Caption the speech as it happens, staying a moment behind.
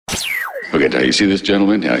Okay, now you see this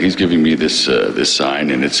gentleman? Now he's giving me this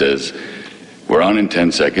sign, and it says, "We're on in 10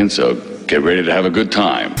 seconds, so get ready to have a good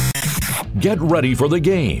time." Get ready for the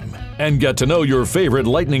game and get to know your favorite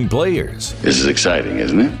Lightning players. This is exciting,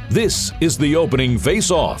 isn't it? This is the opening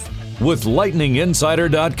face-off with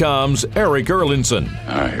LightningInsider.com's Eric Erlinson.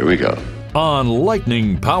 All right, here we go. On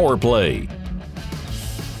Lightning Power Play.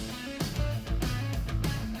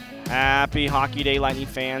 Happy Hockey Day, Lightning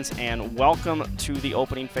fans, and welcome to the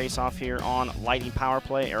opening face-off here on Lightning Power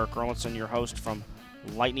Play. Eric Erlinson, your host from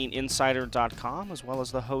LightningInsider.com, as well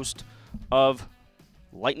as the host of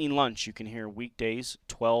Lightning Lunch. You can hear weekdays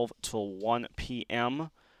 12 till 1 p.m.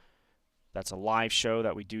 That's a live show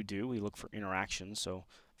that we do. We look for interaction. So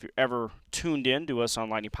if you're ever tuned in to us on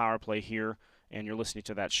Lightning Power Play here and you're listening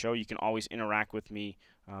to that show, you can always interact with me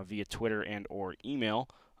via Twitter and or email.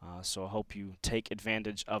 So I hope you take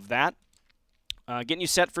advantage of that. Getting you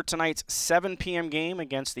set for tonight's 7 p.m. game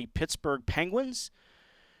against the Pittsburgh Penguins.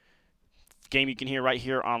 Game you can hear right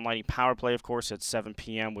here on Lightning Power Play, of course, at 7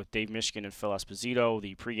 p.m. with Dave Mishkin and Phil Esposito.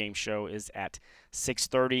 The pregame show is at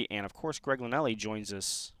 6:30. And, of course, Greg Linelli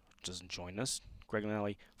Greg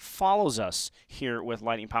Linelli follows us here with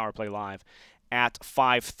Lightning Power Play Live at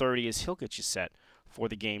 5:30 as he'll get you set for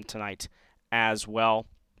the game tonight as well.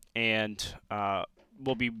 And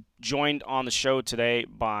we'll be joined on the show today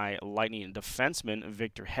by Lightning defenseman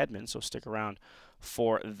Victor Hedman, so stick around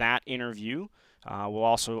for that interview. We'll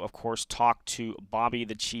also, of course, talk to Bobby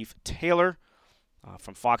the Chief Taylor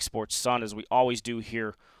from Fox Sports Sun, as we always do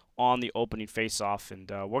here on the opening faceoff. And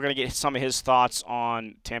we're going to get some of his thoughts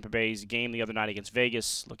on Tampa Bay's game the other night against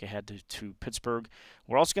Vegas, look ahead to Pittsburgh.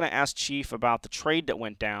 We're also going to ask Chief about the trade that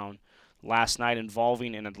went down last night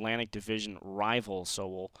involving an Atlantic Division rival, so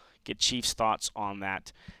we'll get Chief's thoughts on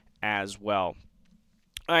that as well.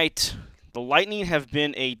 All right, the Lightning have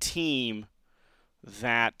been a team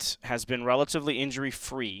that has been relatively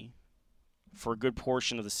injury-free for a good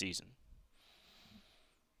portion of the season.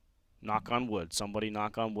 Knock on wood. Somebody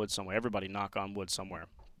knock on wood somewhere. Everybody knock on wood somewhere.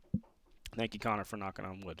 Thank you, Connor, for knocking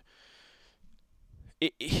on wood.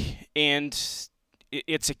 It's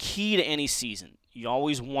a key to any season. You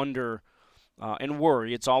always wonder and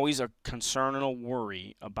worry. It's always a concern and a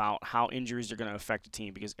worry about how injuries are going to affect a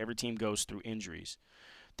team because every team goes through injuries.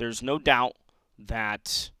 There's no doubt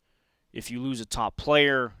that if you lose a top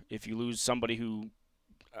player, if you lose somebody who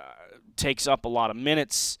takes up a lot of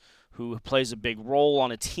minutes, who plays a big role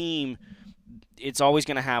on a team, it's always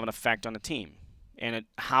going to have an effect on a team. And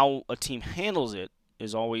how a team handles it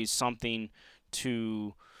is always something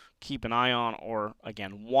to keep an eye on or,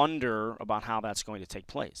 again, wonder about how that's going to take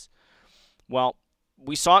place. Well,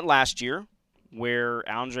 we saw it last year where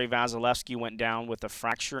Andrei Vasilevsky went down with a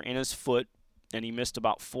fracture in his foot, and he missed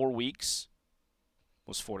about 4 weeks. It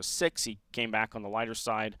was 4 to 6. He came back on the lighter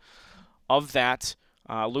side of that.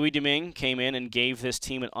 Louis Domingue came in and gave this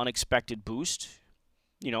team an unexpected boost.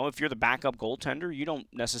 You know, if you're the backup goaltender, you don't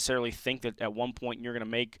necessarily think that at one point you're going to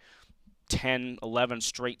make 10, 11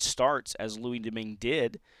 straight starts as Louis Domingue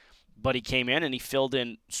did. But he came in and he filled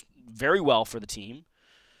in very well for the team,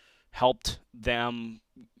 helped them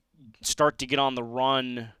start to get on the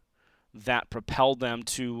run that propelled them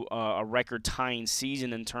to a record-tying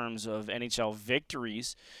season in terms of NHL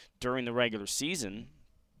victories during the regular season.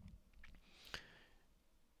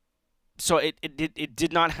 So it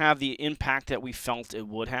did not have the impact that we felt it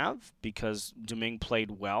would have because Domingue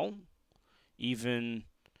played well. Even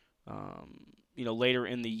later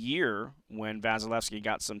in the year when Vasilevsky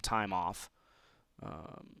got some time off,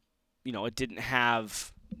 it didn't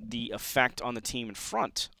have the effect on the team in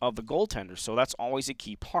front of the goaltender. So that's always a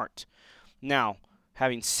key part. Now,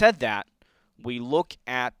 having said that, we look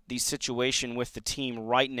at the situation with the team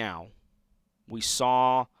right now. We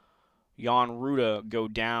saw Jan Rutta go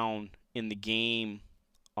down in the game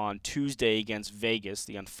on Tuesday against Vegas,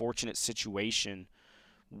 the unfortunate situation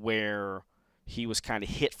where he was kind of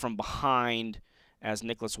hit from behind as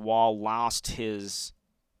Nicholas Wall lost his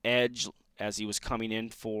edge as he was coming in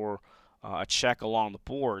for a check along the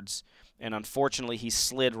boards. And unfortunately, he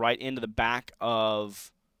slid right into the back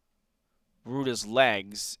of Rutta's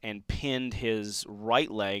legs and pinned his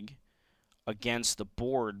right leg against the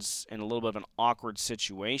boards in a little bit of an awkward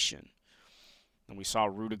situation. And we saw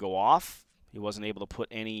Rutta go off. He wasn't able to put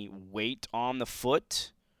any weight on the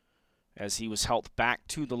foot as he was helped back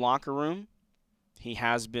to the locker room. He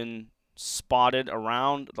has been spotted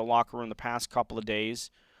around the locker room the past couple of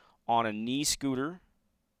days on a knee scooter.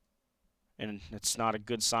 And it's not a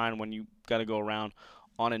good sign when you got to go around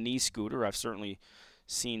on a knee scooter. I've certainly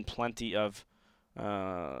seen plenty of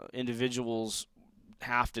individuals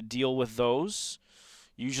have to deal with those.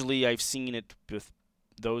 Usually I've seen it with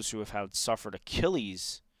those who have suffered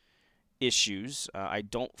Achilles issues. I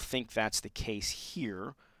don't think that's the case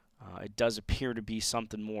here. It does appear to be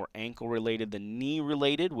something more ankle-related than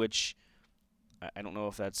knee-related, which I don't know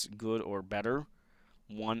if that's good or better,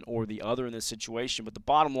 one or the other in this situation. But the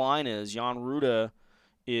bottom line is Jan Ruda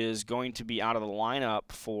is going to be out of the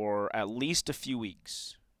lineup for at least a few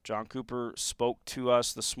weeks. John Cooper spoke to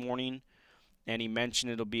us this morning, and he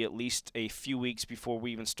mentioned it'll be at least a few weeks before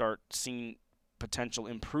we even start seeing potential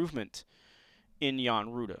improvement in Jan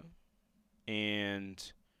Ruda.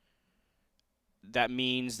 And that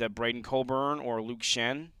means that Braden Coburn or Luke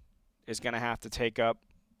Shen is going to have to take up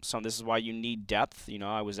some. This is why you need depth.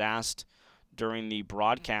 I was asked during the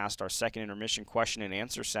broadcast, our second intermission question and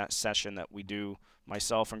answer session that we do,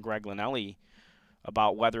 myself and Greg Linnelli,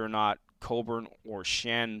 about whether or not Coburn or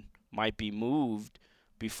Shen might be moved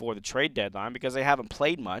before the trade deadline because they haven't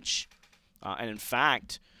played much. And in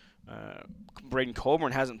fact, Braden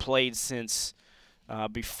Coburn hasn't played since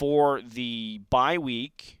before the bye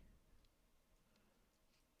week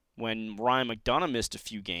when Ryan McDonough missed a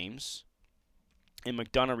few games, and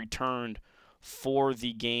McDonough returned for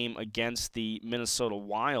the game against the Minnesota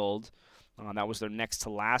Wild. That was their next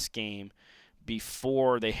to last game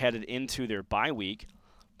before they headed into their bye week.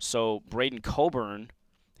 So Braden Coburn,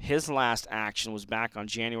 his last action was back on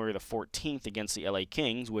January the 14th against the LA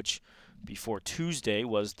Kings, which before Tuesday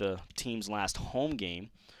was the team's last home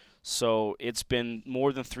game. So it's been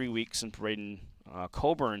more than 3 weeks since Braden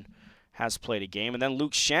Coburn has played a game. And then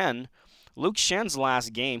Luke Shen's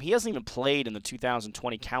last game, he hasn't even played in the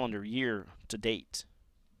 2020 calendar year to date.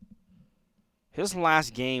 His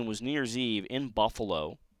last game was New Year's Eve in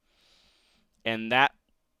Buffalo. And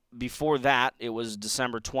before that, it was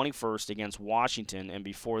December 21st against Washington. And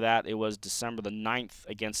before that, it was December the 9th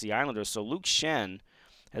against the Islanders. So Luke Shen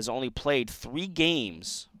has only played 3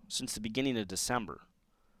 games since the beginning of December.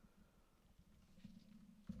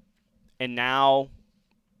 And now,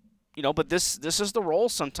 but this is the role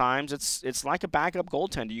sometimes. It's like a backup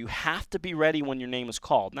goaltender. You have to be ready when your name is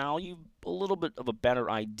called. Now, you've a little bit of a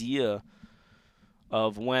better idea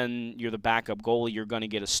of when you're the backup goalie, you're going to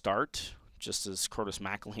get a start. Just as Curtis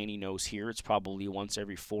McElhaney knows here, it's probably once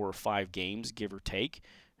every 4 or 5 games, give or take.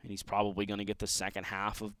 And he's probably going to get the second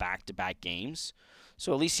half of back-to-back games.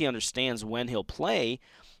 So at least he understands when he'll play.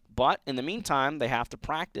 But in the meantime, they have to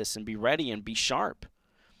practice and be ready and be sharp.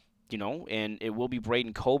 And it will be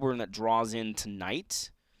Braden Coburn that draws in tonight.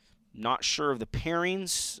 Not sure of the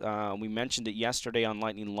pairings. We mentioned it yesterday on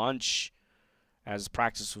Lightning Lunch as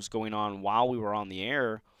practice was going on while we were on the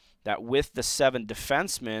air, that with the 7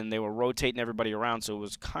 defensemen, they were rotating everybody around, so it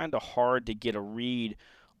was kind of hard to get a read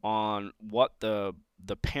on what the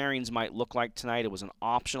pairings might look like tonight. It was an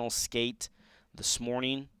optional skate this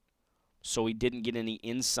morning, so we didn't get any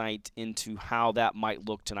insight into how that might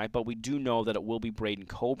look tonight, but we do know that it will be Braden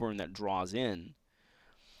Coburn that draws in.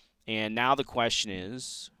 And now the question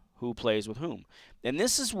is, who plays with whom? And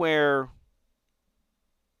this is where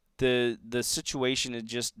the situation, it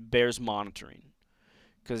just bears monitoring.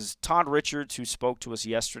 Because Todd Richards, who spoke to us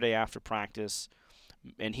yesterday after practice,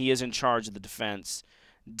 and he is in charge of the defense,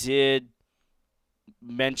 did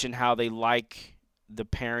mention how they like the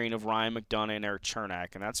pairing of Ryan McDonough and Erik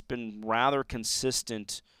Cernak, and that's been rather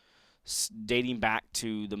consistent dating back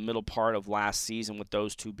to the middle part of last season with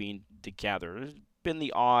those two being together. There's been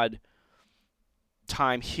the odd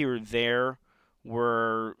time here or there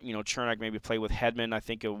where, Cernak maybe played with Hedman, I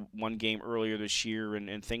think, one game earlier this year,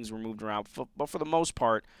 and things were moved around. But for the most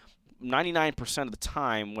part, 99% of the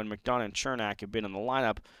time when McDonough and Cernak have been in the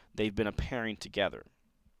lineup, they've been a pairing together.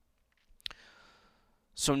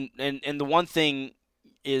 So, and the one thing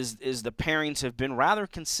is the pairings have been rather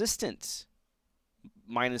consistent,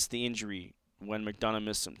 minus the injury when McDonough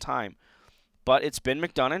missed some time. But it's been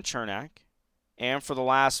McDonough and Cernak, and for the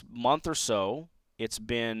last month or so, it's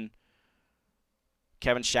been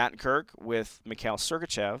Kevin Shattenkirk with Mikhail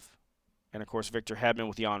Sergachev, and of course Victor Hedman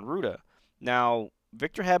with Jan Ruda. Now,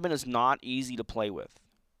 Victor Hedman is not easy to play with.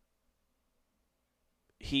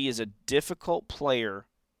 He is a difficult player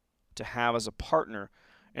to have as a partner,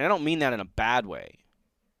 and I don't mean that in a bad way.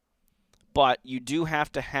 But you do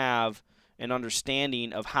have to have an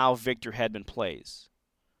understanding of how Victor Hedman plays.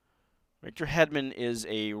 Victor Hedman is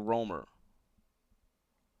a roamer.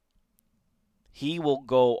 He will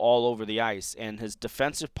go all over the ice, and his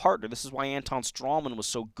defensive partner, this is why Anton Strawman was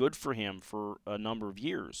so good for him for a number of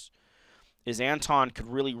years, is Anton could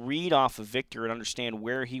really read off of Victor and understand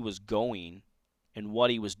where he was going and what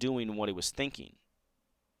he was doing and what he was thinking.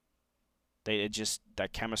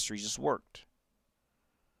 That chemistry just worked.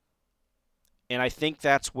 And I think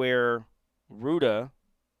that's where Ruda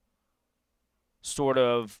sort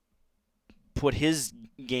of put his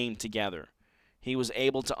game together. He was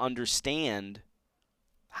able to understand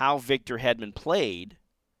how Victor Hedman played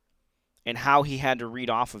and how he had to read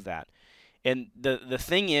off of that. And the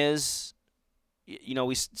thing is,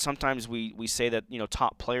 we sometimes we say that,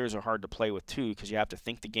 top players are hard to play with too, because you have to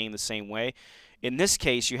think the game the same way. In this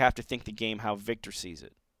case, you have to think the game how Victor sees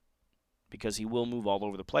it, because he will move all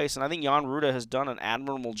over the place. And I think Jan Rutta has done an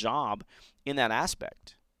admirable job in that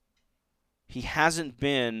aspect. He hasn't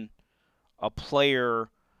been a player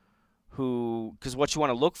who, because what you want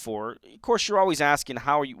to look for, of course, you're always asking,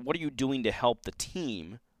 what are you doing to help the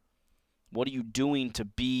team? What are you doing to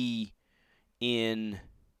be in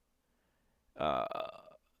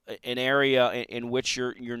an area in which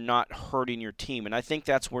you're not hurting your team? And I think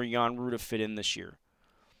that's where Jan Rutta fit in this year.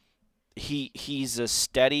 He's a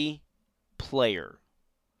steady player.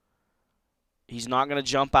 He's not going to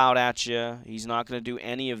jump out at you. He's not going to do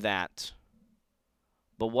any of that.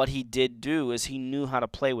 But what he did do is he knew how to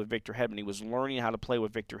play with Victor Hedman. He was learning how to play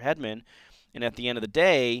with Victor Hedman. And at the end of the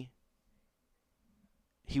day,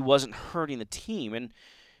 he wasn't hurting the team.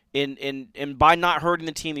 And by not hurting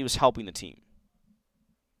the team, he was helping the team.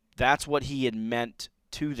 That's what he had meant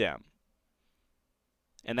to them.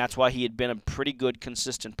 And that's why he had been a pretty good,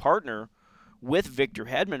 consistent partner with Victor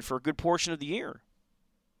Hedman for a good portion of the year.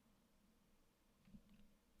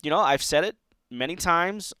 I've said it many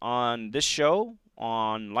times on this show,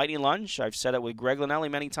 on Lightning Lunch. I've said it with Greg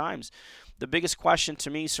Linnelli many times. The biggest question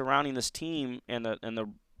to me surrounding this team and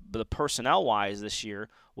the personnel-wise this year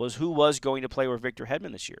was who was going to play with Victor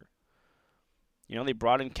Hedman this year. They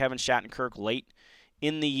brought in Kevin Shattenkirk late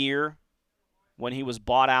in the year when he was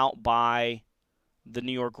bought out by the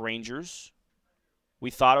New York Rangers.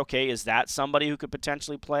 We thought, okay, is that somebody who could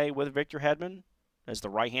potentially play with Victor Hedman as the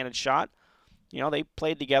right-handed shot? They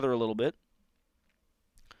played together a little bit.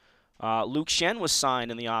 Luke Schenn was signed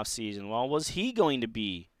in the offseason. Well, was he going to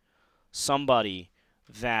be somebody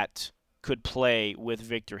that could play with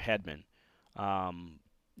Victor Hedman? I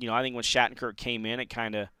think when Shattenkirk came in, it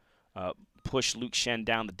kind of pushed Luke Schenn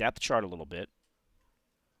down the depth chart a little bit.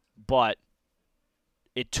 But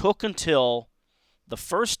it took until the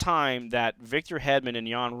first time that Victor Hedman and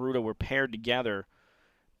Jan Rutta were paired together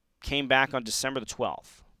came back on December the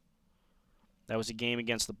 12th. That was a game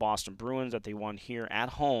against the Boston Bruins that they won here at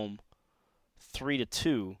home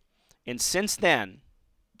 3-2. And since then,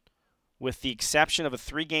 with the exception of a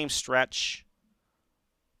 3-game stretch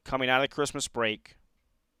coming out of the Christmas break,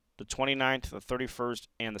 the 29th, the 31st,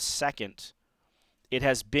 and the 2nd, it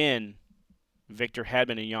has been Victor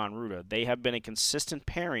Hedman and Jan Rutta. They have been a consistent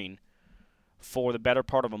pairing for the better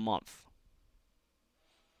part of a month.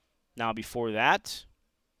 Now, before that,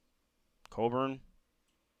 Coburn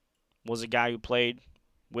was a guy who played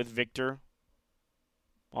with Victor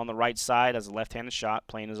on the right side as a left-handed shot,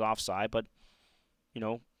 playing his offside. But,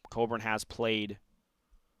 Coburn has played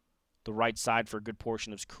the right side for a good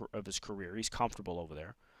portion of his career. He's comfortable over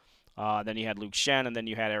there. Then you had Luke Schenn, and then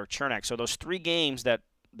you had Erik Cernak. So those 3 games that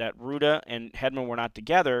Rutta and Hedman were not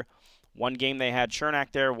together, one game they had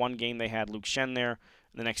Cernak there, one game they had Luke Schenn there,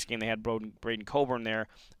 the next game they had Braden Coburn there,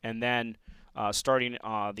 and then starting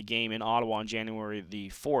the game in Ottawa on January the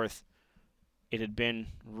 4th, it had been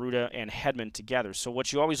Rutta and Hedman together. So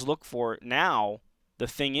what you always look for now, the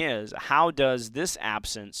thing is, how does this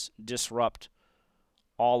absence disrupt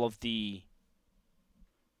all of the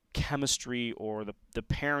chemistry or the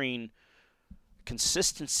pairing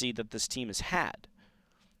consistency that this team has had?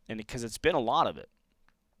 And because it's been a lot of it,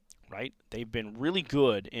 right? They've been really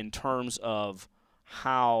good in terms of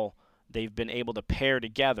how they've been able to pair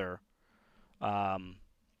together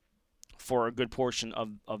for a good portion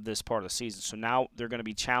of this part of the season. So now they're going to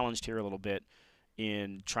be challenged here a little bit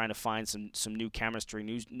in trying to find some new chemistry,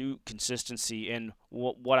 new consistency. And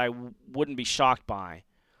what I wouldn't be shocked by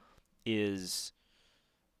is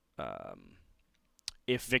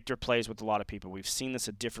if Victor plays with a lot of people. We've seen this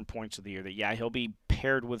at different points of the year, that, he'll be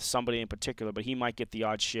paired with somebody in particular, but he might get the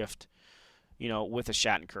odd shift, with a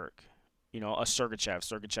Shattenkirk, a Sergachev.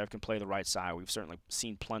 Sergachev can play the right side. We've certainly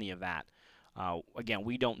seen plenty of that. Again,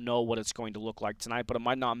 we don't know what it's going to look like tonight, but it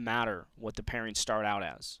might not matter what the pairings start out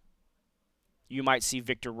as. You might see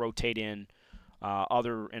Victor rotate in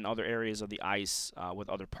other areas of the ice with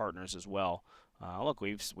other partners as well. Look,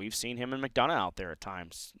 we've seen him and McDonough out there at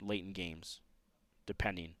times late in games,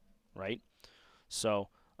 depending, right? So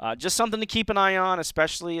just something to keep an eye on,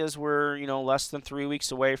 especially as we're less than 3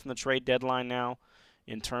 weeks away from the trade deadline now,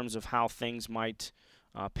 in terms of how things might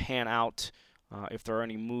pan out. If there are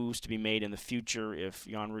any moves to be made in the future, if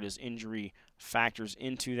Jan Rutta's injury factors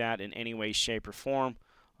into that in any way, shape, or form,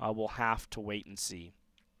 we'll have to wait and see.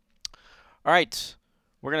 All right,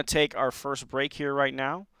 we're going to take our first break here right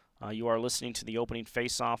now. You are listening to the opening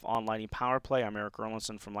face-off on Lightning Power Play. I'm Eric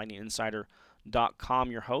Erlinson from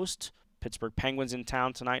LightningInsider.com, your host. Pittsburgh Penguins in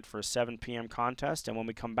town tonight for a 7 p.m. contest. And when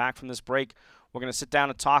we come back from this break, we're going to sit down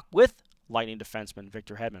and talk with Lightning defenseman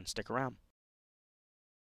Victor Hedman. Stick around.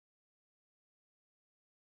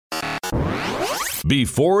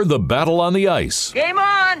 Before the battle on the ice, Game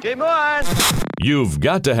on! Game on! you've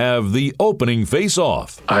got to have the opening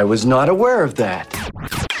face-off. I was not aware of that.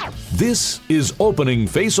 This is Opening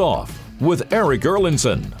Face-Off with Eric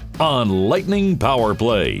Erlinson on Lightning Power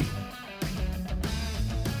Play.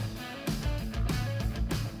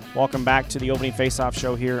 Welcome back to the opening face-off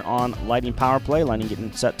show here on Lightning Power Play. Lightning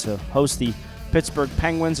getting set to host the Pittsburgh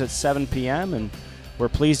Penguins at 7 p.m. And we're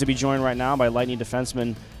pleased to be joined right now by Lightning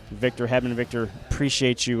defenseman Victor Hedman. Victor,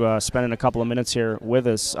 appreciate you spending a couple of minutes here with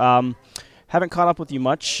us. Haven't caught up with you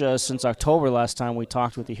much since October last time we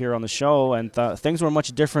talked with you here on the show, and things were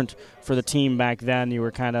much different for the team back then. You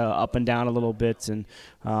were kind of up and down a little bit, and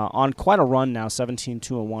on quite a run now,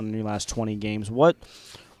 17-2-1 in your last 20 games. What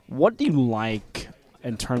do you like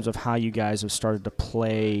in terms of how you guys have started to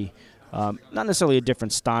play, not necessarily a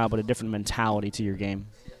different style, but a different mentality to your game?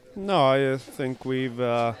 No, I think we've,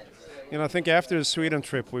 I think after the Sweden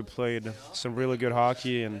trip we played some really good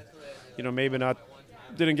hockey, and maybe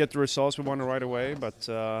didn't get the results we wanted right away, but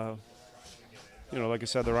like I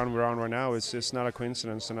said, the run we're on right now it's not a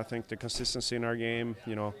coincidence, and I think the consistency in our game,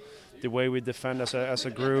 the way we defend as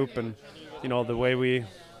a group, and the way we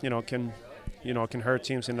can hurt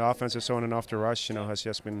teams in the offensive zone and off the rush, has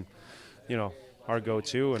just been our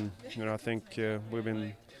go-to, and I think we've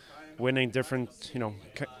been winning different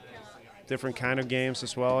kind of games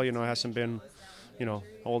as well. It hasn't been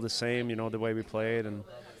all the same, the way we played, and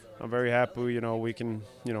I'm very happy, we can,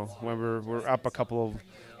 when we're up a couple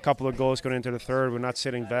of goals going into the third, we're not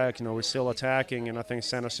sitting back, we're still attacking, and I think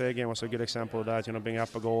San Jose game was a good example of that, being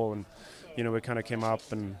up a goal, and, we kind of came out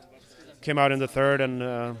in the third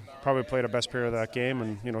and probably played our best period of that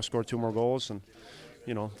game, and, scored 2 more goals, and,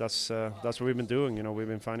 that's what we've been doing, we've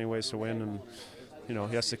been finding ways to win, and,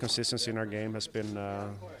 yes, the consistency in our game has been,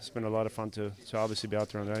 it's been a lot of fun to obviously be out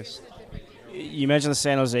there on the ice. You mentioned the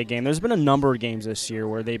San Jose game. There's been a number of games this year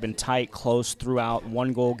where they've been tight, close throughout,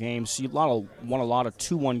 1-goal games. You won a lot of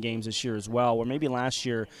 2-1 games this year as well, where maybe last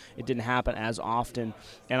year it didn't happen as often.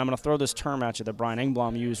 And I'm going to throw this term at you that Brian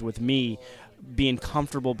Engblom used with me, being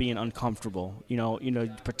comfortable being uncomfortable.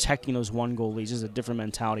 Protecting those 1-goal leads is a different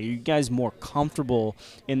mentality. Are you guys more comfortable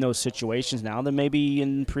in those situations now than maybe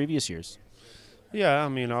in previous years? Yeah, I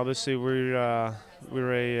mean, obviously we're a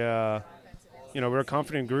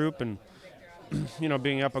confident group, and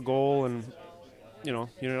being up a goal, and you're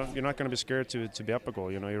not going to be scared to be up a goal.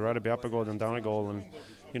 You'd rather be up a goal than down a goal,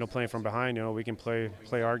 and playing from behind. We can play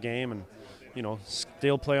our game, and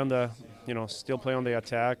still play on the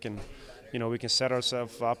attack, and we can set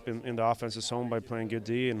ourselves up in the offensive zone by playing good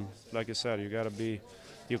D. And like I said, you got to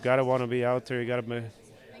want to be out there. You got to be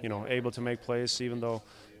able to make plays, even though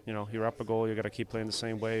you're up a goal. You got to keep playing the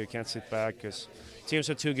same way. You can't sit back, because teams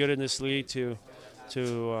are too good in this league to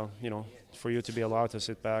for you to be allowed to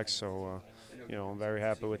sit back. So, I'm very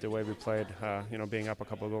happy with the way we played, being up a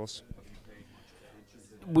couple of goals.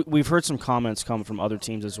 We've heard some comments come from other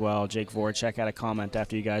teams as well. Jake Voracek had a comment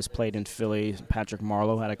after you guys played in Philly. Patrick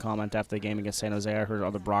Marleau had a comment after the game against San Jose. I heard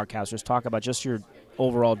other broadcasters talk about just your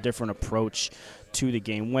overall different approach to the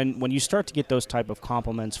game. When you start to get those type of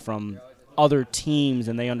compliments from other teams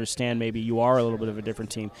and they understand maybe you are a little bit of a different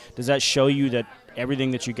team, does that show you that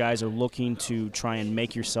everything that you guys are looking to try and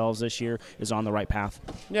make yourselves this year is on the right path?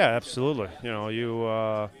 Yeah, absolutely.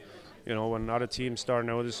 When other teams start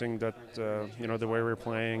noticing that the way we're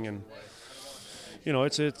playing, and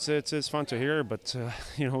it's fun to hear, but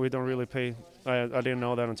we don't really pay. I didn't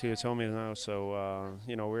know that until you told me now. So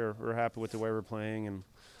we're happy with the way we're playing, and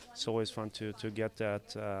it's always fun to get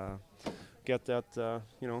that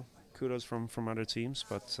kudos from other teams,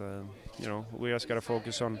 but we just got to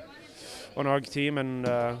focus on our team, and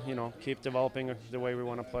keep developing the way we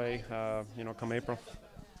want to play come April.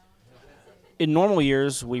 In normal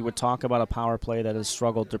years, we would talk about a power play that has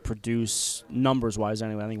struggled to produce, numbers-wise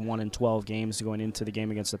anyway, I think 1 in 12 games going into the game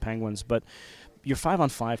against the Penguins, but your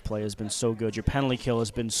 5-on-5 play has been so good, your penalty kill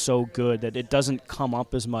has been so good that it doesn't come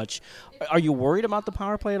up as much. Are you worried about the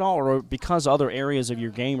power play at all, or because other areas of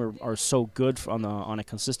your game are so good on a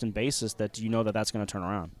consistent basis that you know that that's going to turn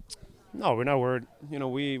around? No, we're not worried.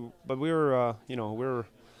 We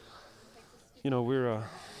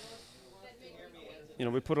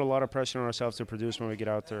put a lot of pressure on ourselves to produce when we get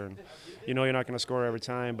out there, and you're not going to score every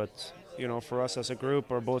time, but for us as a group,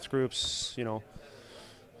 or both groups,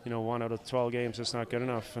 1 out of 12 games is not good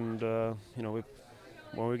enough. And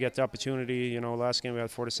when we get the opportunity, last game we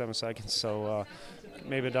had 47 seconds, so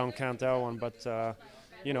maybe don't count that one. But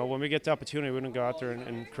when we get the opportunity, we're gonna go out there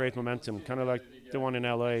and create momentum, kind of like the one in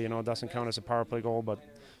LA. It doesn't count as a power play goal, but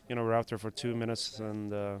we're out there for 2 minutes,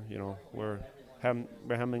 and we're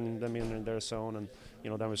hemming them in their zone,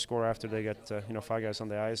 and then we score after they get 5 guys on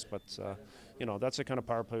the ice. But that's the kind of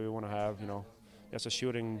power play we want to have. It's a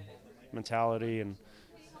shooting mentality, and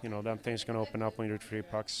then things can open up when you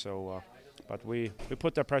retrieve pucks. So, but we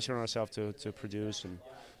put that pressure on ourselves to produce, and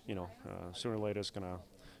sooner or later it's gonna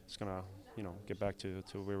get back to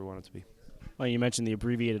where we want it to be. Well, you mentioned the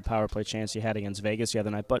abbreviated power play chance you had against Vegas the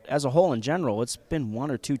other night, but as a whole in general, it's been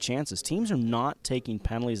 1 or 2 chances. Teams are not taking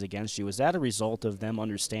penalties against you. Is that a result of them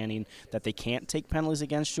understanding that they can't take penalties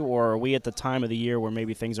against you, or are we at the time of the year where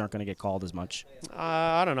maybe things aren't going to get called as much?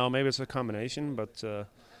 I don't know. Maybe it's a combination, but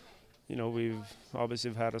we've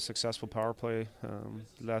obviously had a successful power play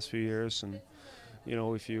the last few years, and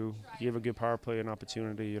if you give a good power play an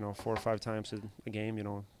opportunity, 4 or 5 times a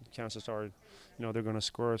game, chances are, they're going to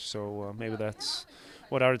score. So maybe that's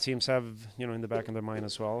what other teams have, in the back of their mind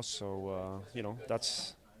as well. So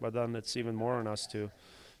but then it's even more on us to,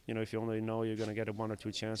 if you only know you're going to get 1 or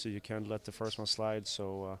 2 chances, you can't let the first one slide.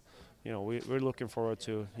 So, we're looking forward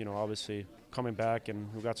to, obviously coming back,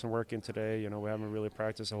 and we got some work in today. We haven't really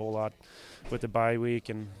practiced a whole lot with the bye week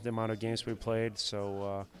and the amount of games we played.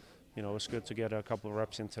 So, it's good to get a couple of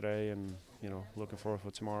reps in today, and looking forward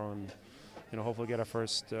for tomorrow, and hopefully get a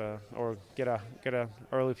first or get a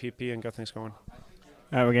early PP and get things going.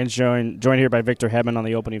 We're getting joined here by Victor Hedman on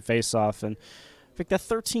the opening faceoff, and Vic, that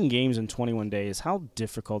 13 games in 21 days. How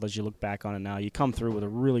difficult, as you look back on it now? You come through with a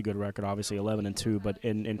really good record, obviously 11-2, but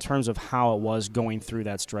in terms of how it was going through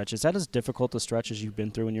that stretch, is that as difficult a stretch as you've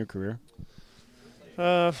been through in your career?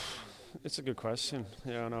 It's a good question.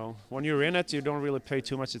 When you're in it, you don't really pay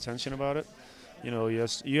too much attention about it. You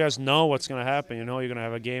just know what's going to happen. You're going to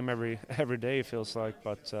have a game every day, it feels like.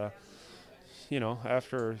 But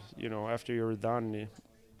after you're done,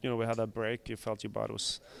 we had that break. You felt your body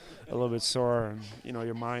was a little bit sore, and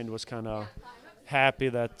your mind was kind of happy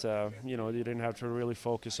that you didn't have to really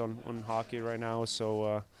focus on hockey right now.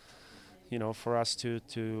 So for us to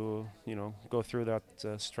go through that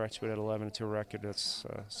stretch with an 11-2 record, that's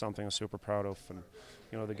something I'm super proud of. And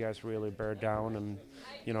the guys really bear down, and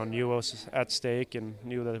knew what was at stake, and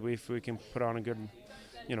knew that if we can put on a good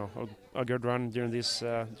a good run during these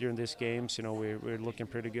games, we're looking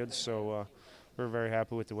pretty good. So we're very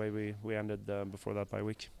happy with the way we ended before that bye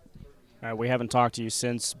week. We haven't talked to you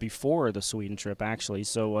since before the Sweden trip, actually.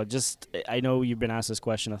 So I know you've been asked this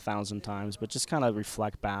question 1,000 times, but just kind of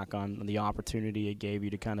reflect back on the opportunity it gave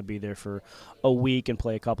you to kind of be there for a week and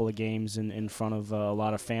play a couple of games in front of a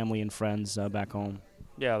lot of family and friends back home.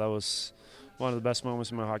 Yeah, that was one of the best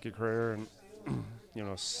moments in my hockey career,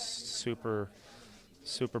 and super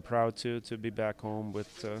proud to be back home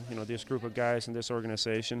with this group of guys and this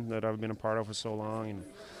organization that I've been a part of for so long, and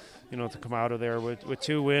to come out of there with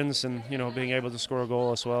 2 wins, and being able to score a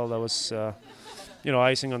goal as well, that was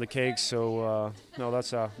icing on the cake. So no,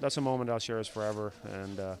 that's a moment I'll cherish forever,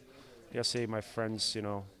 and see my friends,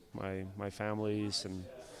 my families, and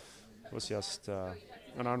it was just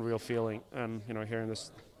an unreal feeling. And hearing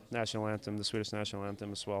this national anthem, the Swedish national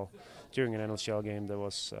anthem as well, during an NHL game, that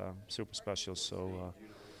was super special. So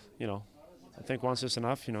I think once is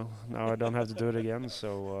enough. Now I don't have to do it again.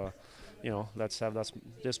 So let's have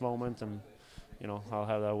this moment, and I'll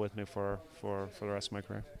have that with me for the rest of my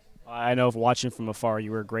career. I know, watching from afar,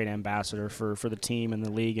 you were a great ambassador for the team and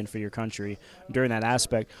the league and for your country during that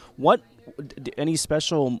aspect. Any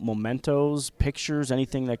special mementos, pictures,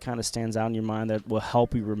 anything that kind of stands out in your mind that will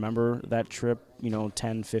help you remember that trip,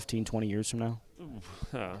 10, 15, 20 years from now?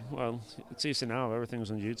 Well, it's easy now.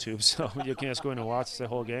 Everything's on YouTube, so you can just go in and watch the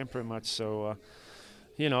whole game pretty much. So,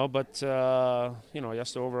 but just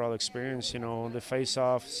the overall experience, the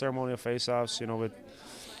face-off, ceremonial face-offs, with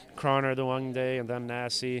Croner the one day, and then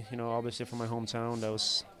Nazi, obviously from my hometown, that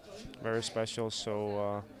was very special.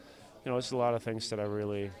 So, it's a lot of things that I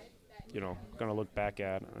really, gonna look back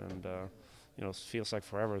at, and it feels like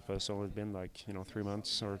forever, but it's only been like 3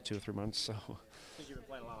 months or 2 or 3 months. So. You've been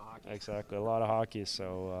playing a lot of hockey. Exactly, a lot of hockey.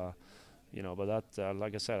 So, but that,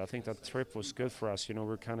 like I said, I think that trip was good for us.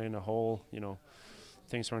 We're kind of in a hole.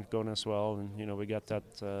 Things weren't going as well, and we got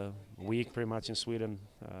that week pretty much in Sweden.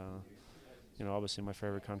 Obviously my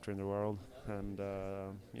favorite country in the world, and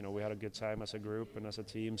we had a good time as a group and as a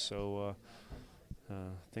team. So I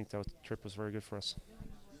think that trip was very good for us.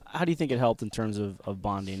 How do you think it helped in terms of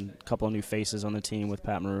bonding? A couple of new faces on the team with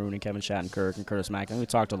Pat Maroon and Kevin Shattenkirk and Curtis Mack. We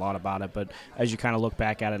talked a lot about it, but as you kind of look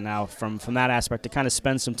back at it now from that aspect, to kind of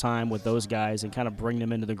spend some time with those guys and kind of bring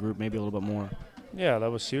them into the group maybe a little bit more. Yeah,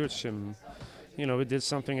 that was huge. And, we did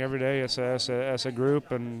something every day as a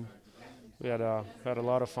group, and we had a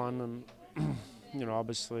lot of fun. And,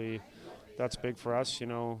 obviously that's big for us,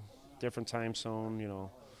 different time zone,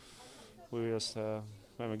 we just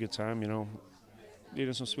having a good time,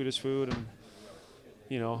 eating some Swedish food and,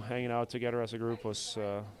 hanging out together as a group was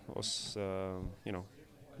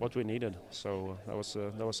what we needed. So that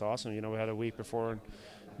was awesome. We had a week before in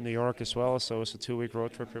New York as well, so it was a 2-week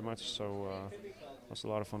road trip pretty much. So it was a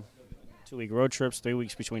lot of fun. 2-week road trips, 3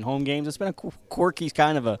 weeks between home games. It's been a quirky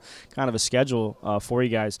kind of a schedule for you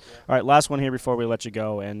guys. All right, last one here before we let you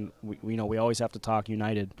go, and we always have to talk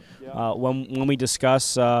United. Yeah. When we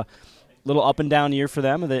discuss little up and down year for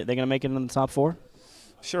them, are they going to make it in the top 4?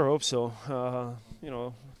 Sure, hope so.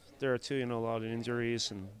 There are too, a lot of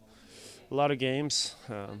injuries and a lot of games.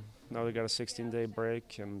 Now they got a 16-day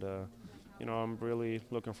break, and I'm really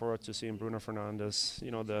looking forward to seeing Bruno Fernandes.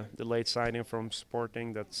 The late signing from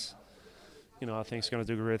Sporting. That's I think is going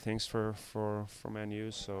to do great things for Man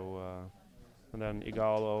U. So and then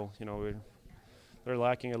Igalo, they're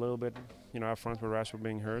lacking a little bit, up front with Rashford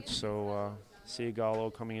being hurt. So see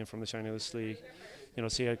Igalo coming in from the Chinese League.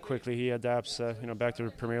 See how quickly he adapts, back to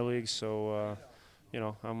the Premier League. So,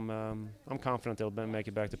 I'm confident they'll make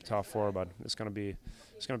it back to the top 4, but it's gonna be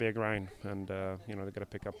a grind, and they got to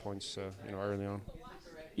pick up points, early on.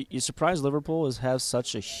 You surprised Liverpool has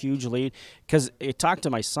such a huge lead? Because I talked to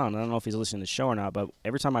my son. I don't know if he's listening to the show or not, but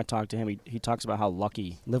every time I talk to him, he talks about how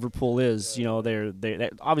lucky Liverpool is. They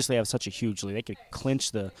obviously have such a huge lead. They could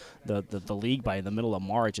clinch the league by the middle of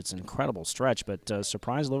March. It's an incredible stretch, but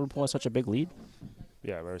surprised Liverpool has such a big lead?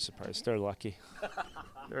 Yeah, very surprised. They're lucky.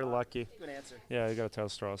 They're lucky. Good answer. Yeah, you got to tell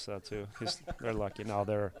Strauss that too. They're lucky. No,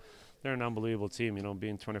 they're an unbelievable team.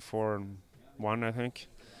 Being 24-1, I think.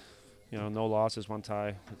 No losses, 1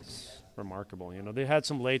 tie. It's remarkable. They had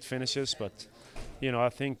some late finishes, but I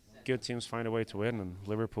think good teams find a way to win. And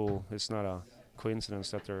Liverpool, it's not a coincidence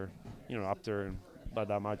that they're up there by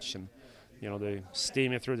that much. And they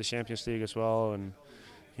steam it through the Champions League as well. And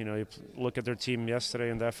you look at their team yesterday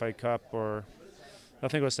in the FA Cup, or I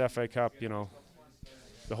think it was the FA Cup,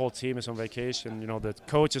 the whole team is on vacation, the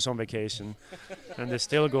coach is on vacation, and they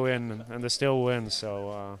still go in and they still win.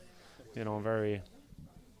 So, very,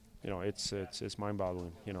 it's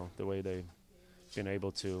mind-boggling, the way they've been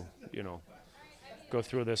able to, go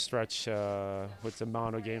through this stretch with the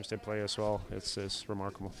amount of games they play as well. It's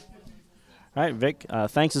remarkable. All right, Vic,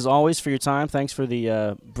 thanks as always for your time. Thanks for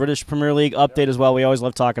the British Premier League update as well. We always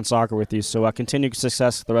love talking soccer with you, so continued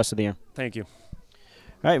success the rest of the year. Thank you.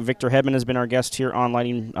 All right, Victor Hedman has been our guest here on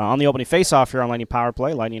Lightning on the opening face-off here on Lightning Power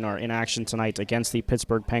Play. Lightning are in action tonight against the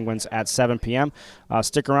Pittsburgh Penguins at 7 p.m.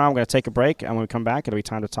 Stick around. We're going to take a break, and when we come back, it'll be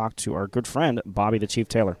time to talk to our good friend, Bobby the Chief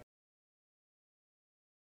Taylor.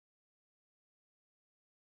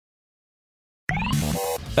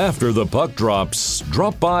 After the puck drops,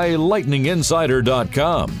 drop by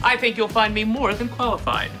lightninginsider.com. I think you'll find me more than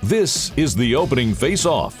qualified. This is the opening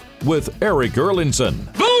face-off with Eric Erlinson.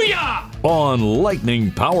 Booyah! On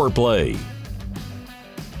Lightning Power Play.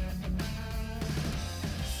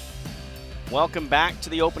 Welcome back to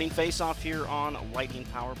the opening face-off here on Lightning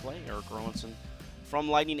Power Play. Eric Erlinson from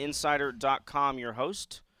lightninginsider.com, your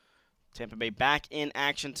host. Tampa Bay back in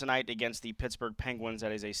action tonight against the Pittsburgh Penguins.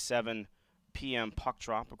 That is a 7 p.m. puck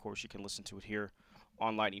drop. Of course, you can listen to it here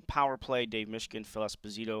on Lightning Power Play. Dave Mishkin, Phil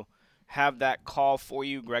Esposito have that call for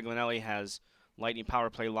you. Greg Linelli has Lightning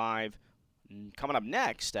Power Play Live coming up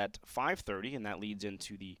next at 5:30, and that leads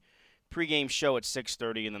into the pregame show at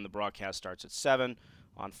 6:30, and then the broadcast starts at 7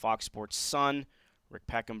 on Fox Sports Sun. Rick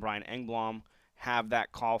Peck and Brian Engblom have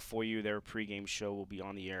that call for you. Their pregame show will be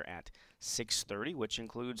on the air at 6:30, which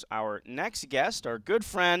includes our next guest, our good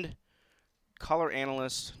friend, color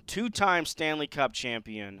analyst, 2-time Stanley Cup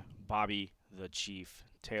champion, Bobby the Chief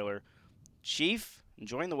Taylor. Chief,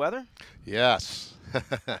 enjoying the weather? Yes.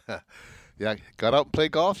 Yeah, got out and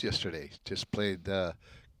played golf yesterday. Just played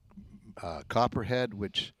Copperhead,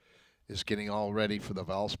 which is getting all ready for the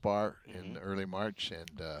Valspar in early March. And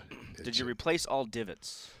did you replace all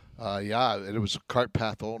divots? Yeah, it was a cart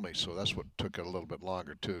path only, so that's what took it a little bit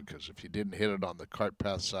longer, too, because if you didn't hit it on the cart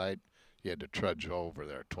path side, you had to trudge over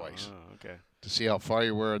there twice. Oh, okay. To see how far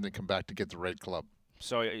you were and then come back to get the right club.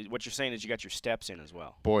 So what you're saying is you got your steps in as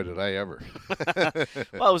well. Boy, did I ever.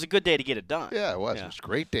 Well, it was a good day to get it done. Yeah, it was. Yeah. It was a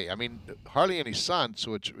great day. I mean, hardly any sun,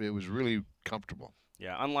 so it was really comfortable.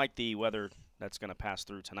 Yeah, unlike the weather that's going to pass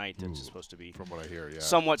through tonight. It's supposed to be From what I hear, yeah.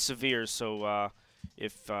 somewhat severe. So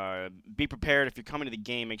be prepared. If you're coming to the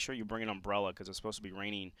game, make sure you bring an umbrella because it's supposed to be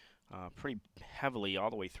raining pretty heavily all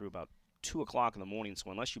the way through about 2 o'clock in the morning.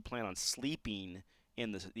 So unless you plan on sleeping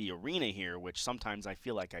in the arena here, which sometimes I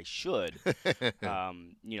feel like I should,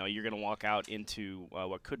 you're going to walk out into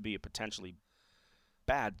what could be a potentially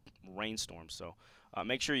bad rainstorm. So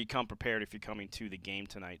make sure you come prepared if you're coming to the game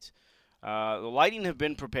tonight. The Lightning have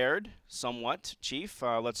been prepared somewhat, Chief.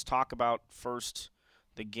 Let's talk about first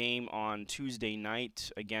the game on Tuesday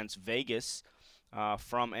night against Vegas.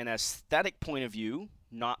 From an aesthetic point of view,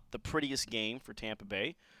 not the prettiest game for Tampa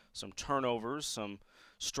Bay. Some turnovers, some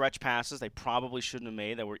stretch passes they probably shouldn't have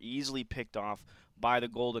made that were easily picked off by the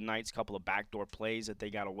Golden Knights. A couple of backdoor plays that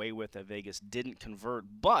they got away with that Vegas didn't convert,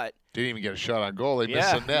 but didn't even get a shot on goal. They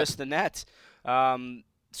missed the net.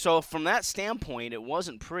 So from that standpoint, it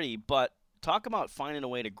wasn't pretty, but talk about finding a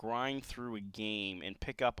way to grind through a game and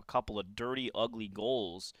pick up a couple of dirty, ugly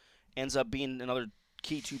goals ends up being another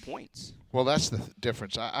key 2 points. Well, that's the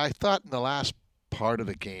difference. I thought in the last part of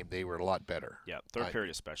the game they were a lot better. Yeah, third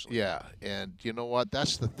period especially. Yeah, and you know what?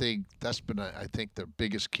 That's the thing. That's been, I think, the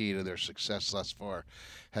biggest key to their success thus far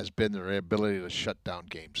has been their ability to shut down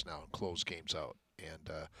games now and close games out. And,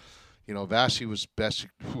 Vasi was best.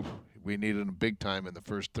 We needed him big time in the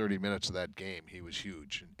first 30 minutes of that game. He was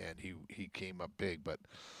huge, and he came up big. But,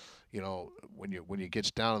 when you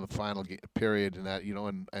gets down to the final period and that,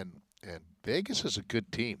 and Vegas is a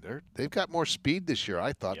good team. They've got more speed this year,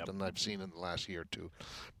 I thought, than I've seen in the last year or two.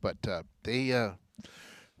 But they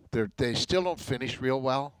still don't finish real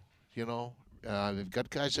well. They've got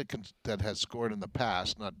guys that has scored in the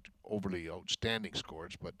past, not overly outstanding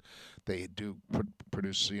scores, but they do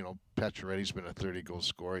produce. Pacioretty's been a 30-goal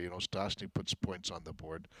scorer. Stastny puts points on the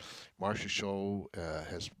board. Marcia Shaw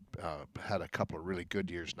has had a couple of really good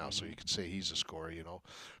years now, so you can say he's a scorer.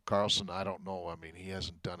 Carlson, I don't know. I mean, he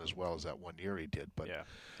hasn't done as well as that one year he did. But yeah,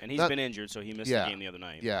 and he's been injured, so he missed the game the other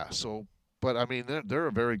night. Yeah. So, but I mean, they're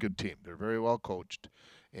a very good team. They're very well coached,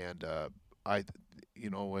 and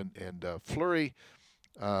Fleury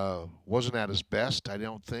wasn't at his best, I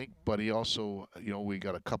don't think, but he also, we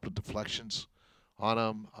got a couple of deflections on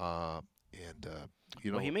him,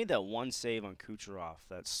 Well, he made that one save on Kucherov,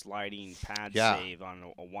 that sliding pad save on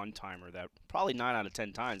a one-timer that probably 9 out of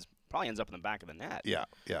 10 times probably ends up in the back of the net. Yeah.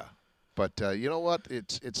 But you know what?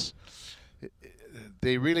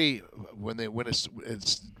 They really when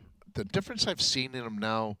it's the difference I've seen in them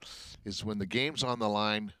now is when the game's on the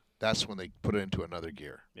line. That's when they put it into another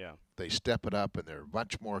gear. Yeah. They step it up, and they're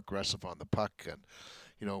much more aggressive on the puck. And,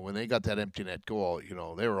 when they got that empty net goal,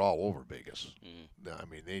 they were all over Vegas. I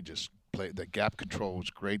mean, they just played. The gap control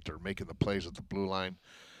was great. They're making the plays at the blue line,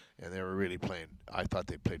 and they were really playing. I thought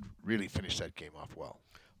they finished that game off well.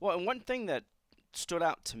 Well, and one thing that stood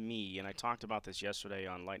out to me, and I talked about this yesterday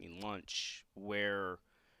on Lightning Lunch, where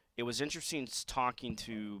it was interesting talking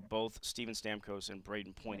to both Steven Stamkos and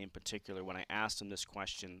Braden Point in particular when I asked them this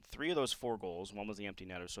question. 3 of those 4 goals, one was the empty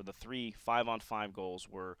netter, so the 3 5-on-5 goals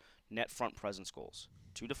were net front presence goals.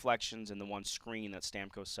 2 deflections and the 1 screen that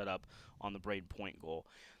Stamkos set up on the Braden Point goal.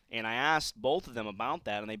 And I asked both of them about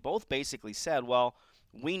that, and they both basically said, well,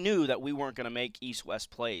 we knew that we weren't going to make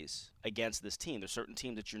east-west plays against this team. There's certain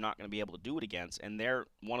teams that you're not going to be able to do it against, and they're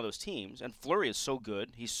one of those teams. And Fleury is so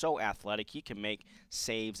good. He's so athletic. He can make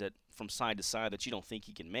saves from side to side that you don't think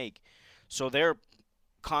he can make. So their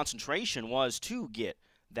concentration was to get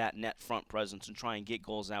that net front presence and try and get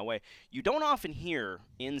goals that way. You don't often hear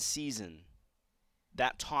in season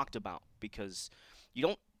that talked about because you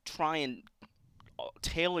don't try and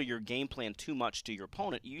tailor your game plan too much to your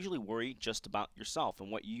opponent. You usually worry just about yourself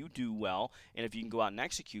and what you do well and if you can go out and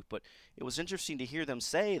execute. But it was interesting to hear them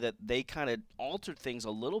say that they kind of altered things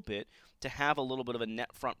a little bit to have a little bit of a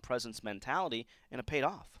net front presence mentality, and it paid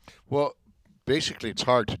off. Well, basically it's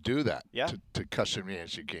hard to do that, yeah. to custom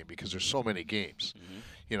manage your game because there's so many games. Mm-hmm.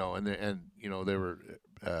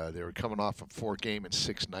 They were coming off a 4-game and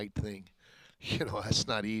 6-night thing. That's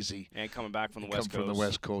not easy. And coming back from the West Coast. From the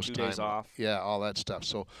West Coast 2 time. days off. Yeah, all that stuff.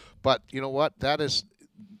 So, but you know what? That's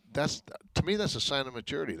to me, that's a sign of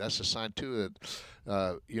maturity. That's a sign too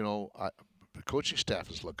that the coaching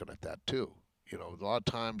staff is looking at that too. A lot of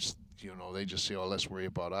times, they just say, "Oh, let's worry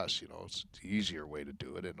about us." It's the easier way to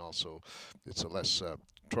do it, and also it's a less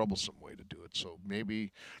troublesome way to do it. So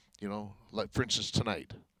maybe, like for instance,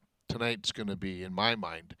 tonight's going to be, in my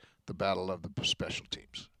mind, the battle of the special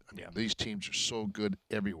teams. I mean, these teams are so good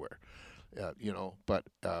everywhere, but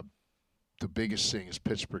the biggest thing is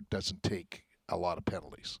Pittsburgh doesn't take a lot of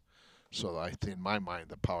penalties. So I think, in my mind,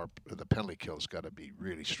 the penalty kill's got to be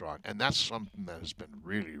really strong, and that's something that has been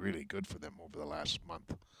really, really good for them over the last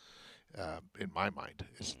month. In my mind,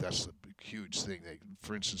 that's a huge thing.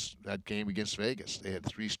 For instance, that game against Vegas, they had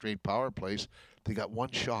 3 straight power plays. They got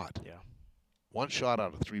 1 shot. Yeah. 1 shot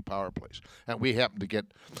out of 3 power plays, and we happened to get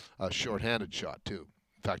a shorthanded shot too.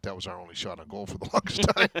 In fact, that was our only shot on goal for the longest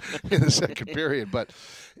time in the second period. But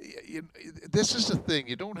this is the thing.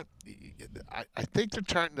 You don't. I think they're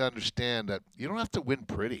trying to understand that you don't have to win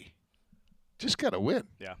pretty. Just got to win.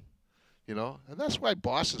 Yeah. You know, and that's why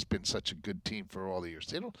Boston's has been such a good team for all the years.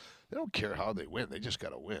 They don't care how they win. They just got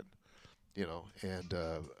to win. You know, and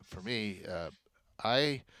for me,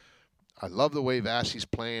 I love the way Vasi's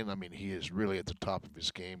playing. I mean, he is really at the top of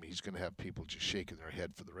his game. He's going to have people just shaking their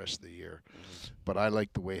head for the rest of the year. Mm-hmm. But I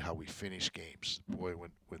like the way how we finish games. Boy,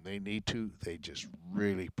 when they need to, they just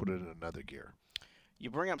really put it in another gear.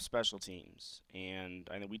 You bring up special teams, and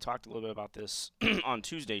I know we talked a little bit about this on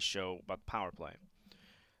Tuesday's show about the power play.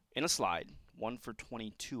 In a slide, 1 for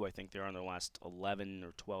 22, I think they're on their last 11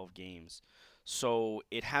 or 12 games. So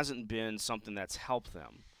it hasn't been something that's helped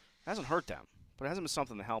them. It hasn't hurt them, but it hasn't been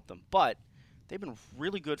something that helped them. But they've been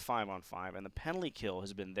really good 5-on-5, and the penalty kill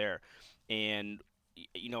has been there. And,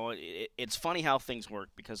 you know, it's funny how things work,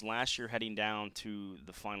 because last year heading down to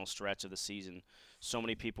the final stretch of the season, so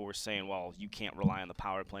many people were saying, well, you can't rely on the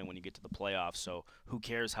power play when you get to the playoffs, so who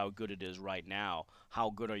cares how good it is right now? How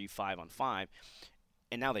good are you 5-on-5?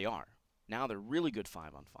 And now they are. Now they're really good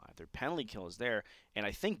 5-on-5. Their penalty kill is there. And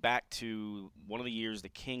I think back to one of the years the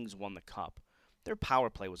Kings won the Cup. Their power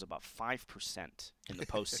play was about 5% in the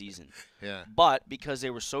postseason. Yeah. But because they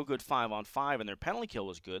were so good 5-on-5 and their penalty kill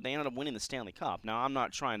was good, they ended up winning the Stanley Cup. Now, I'm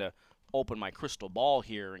not trying to open my crystal ball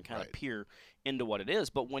here and kind of peer into what it is,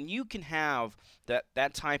 but when you can have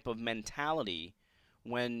that type of mentality,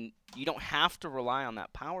 when you don't have to rely on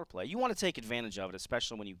that power play, you want to take advantage of it,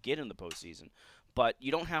 especially when you get in the postseason. But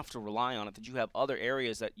you don't have to rely on it, that you have other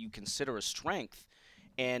areas that you consider a strength.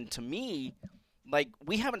 And to me, like,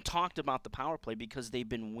 we haven't talked about the power play because they've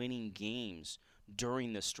been winning games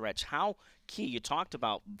during this stretch. How key, you talked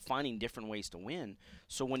about finding different ways to win.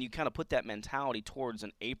 So when you kind of put that mentality towards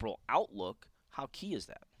an April outlook, how key is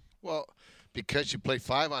that? Well, because you play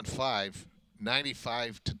 5-on-5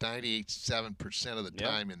 95 to 97% of the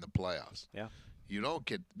time in the playoffs. Yeah. You don't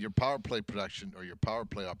get your power play production or your power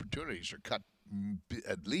play opportunities are cut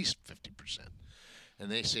at least 50%. And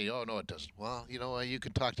they say, oh, no, it doesn't. Well, you know, you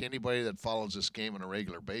can talk to anybody that follows this game on a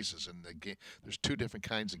regular basis, and there's 2 different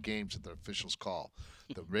kinds of games that the officials call: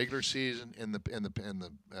 the regular season and the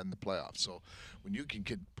playoffs. So when you can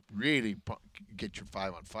really get your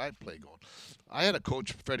 5-on-5 play going, I had a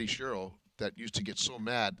coach, Freddie Sherrill, that used to get so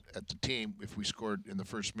mad at the team if we scored in the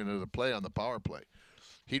first minute of the play on the power play.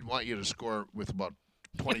 He'd want you to score with about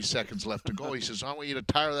 20 seconds left to go. He says, I want you to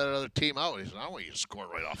tire that other team out. He says, I want you to score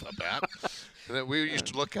right off the bat. And then we used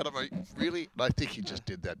to look at him like, really? I think he just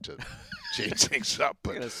did that to change things up.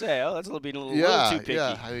 But I'm going to say, oh, that's a little too picky.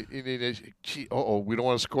 Yeah, we don't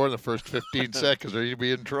want to score in the first 15 seconds or you'd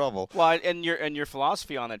be in trouble. Well, and your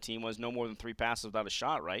philosophy on that team was no more than 3 passes without a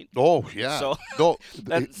shot, right? Oh, yeah. So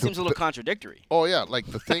that seems a little contradictory. Oh, yeah. Like,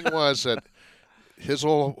 the thing was that his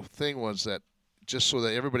whole thing was that, just so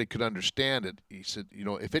that everybody could understand it, he said, you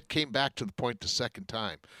know, if it came back to the point the second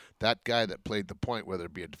time, that guy that played the point, whether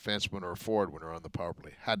it be a defenseman or a forward winner on the power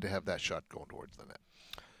play, had to have that shot going towards the net.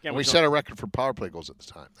 Yeah, and we set a record for power play goals at the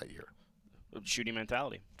time that year. Shooting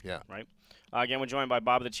mentality. Yeah. Right? Again, we're joined by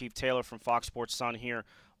Bob the Chief Taylor from Fox Sports Sun here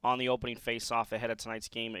on the opening face-off ahead of tonight's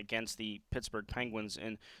game against the Pittsburgh Penguins.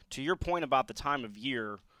 And to your point about the time of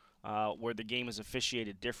year, where the game is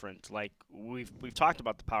officiated different. Like we've talked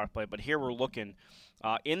about the power play, but here we're looking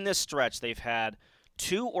in this stretch. They've had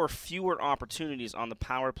 2 or fewer opportunities on the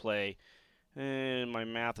power play. And my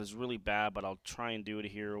math is really bad, but I'll try and do it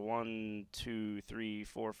here. 1, 2, 3,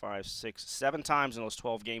 4, 5, 6, 7 times in those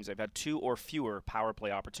 12 games they've had 2 or fewer power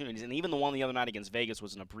play opportunities. And even the one the other night against Vegas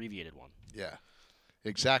was an abbreviated one. Yeah,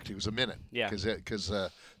 exactly. It was a minute. Yeah, because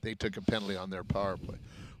they took a penalty on their power play.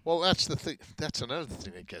 Well, that's the thing. That's another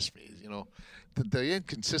thing that gets me. You know, the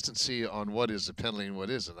inconsistency on what is a penalty and what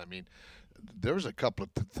isn't. I mean, there was a couple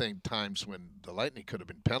of times when the Lightning could have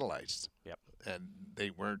been penalized. Yep. And they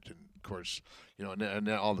weren't. And of course, you know, and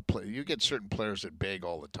then all the you get certain players that beg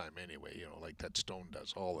all the time anyway. You know, like that Stone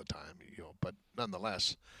does all the time. You know, but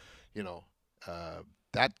nonetheless, you know,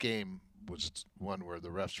 that game was one where the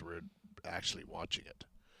refs were actually watching it.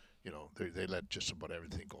 You know, they let just about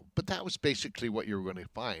everything go. But that was basically what you were going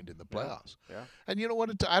to find in the playoffs. Yeah. And you know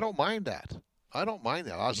what? I don't mind that. I don't mind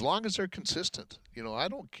that as long as they're consistent. I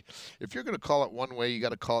don't. If you're going to call it one way, you got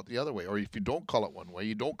to call it the other way. Or if you don't call it one way,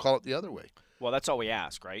 you don't call it the other way. Well, that's all we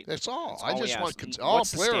ask, right? That's all. That's I all we just want ask. all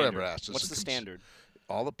What's the player standard? ever asks is What's the standard?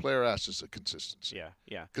 All the player asks is a consistency.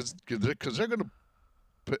 Yeah. Because they're going to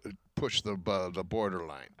push the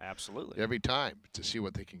borderline Absolutely. every time to see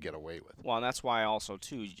what they can get away with. Well, and that's why also,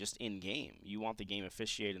 too, just in game, you want the game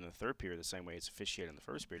officiated in the third period the same way it's officiated in the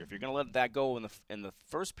first period. If you're going to let that go in the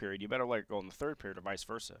first period, you better let it go in the third period or vice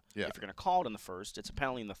versa. Yeah. If you're going to call it in the first, it's a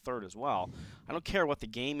penalty in the third as well. I don't care what the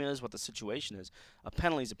game is, what the situation is. A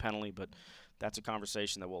penalty is a penalty, but that's a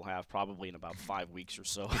conversation that we'll have probably in about 5 weeks or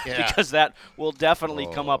so because that will definitely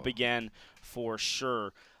come up again for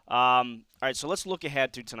sure. All right, so let's look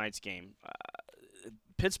ahead to tonight's game.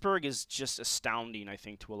 Pittsburgh is just astounding, I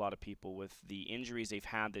think, to a lot of people with the injuries they've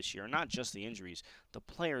had this year. Not just the injuries, the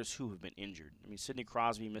players who have been injured. I mean, Sidney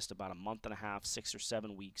Crosby missed about a month and a half, 6 or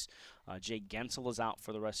 7 weeks. Jay Gensel is out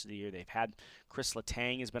for the rest of the year. They've had Chris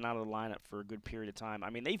Letang has been out of the lineup for a good period of time.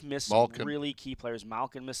 I mean, they've missed some really key players.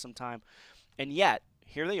 Malkin missed some time. And yet,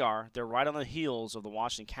 here they are. They're right on the heels of the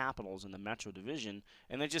Washington Capitals in the Metro Division,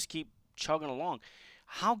 and they just keep chugging along.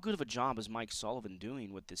 How good of a job is Mike Sullivan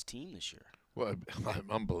doing with this team this year? Well,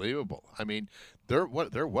 unbelievable. I mean, they're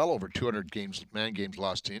well over 200 man games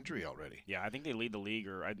lost to injury already. Yeah, I think they lead the league,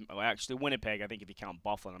 actually Winnipeg. I think if you count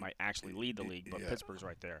Buffalo, they might actually lead the league, but Pittsburgh's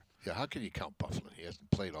right there. Yeah, how can you count Buffalo? He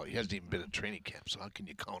hasn't played all. He hasn't even been at training camp, so how can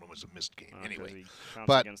you count him as a missed game anyway?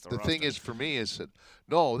 But the thing is, for me, is that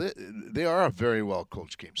no, they are a very well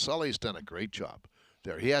coached game. Sully's done a great job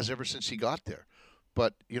there. He has ever since he got there.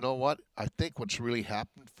 But you know what? I think what's really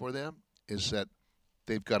happened for them is that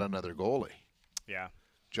they've got another goalie. Yeah.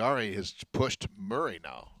 Jari has pushed Murray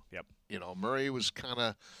now. Yep. Murray was kind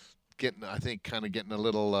of getting a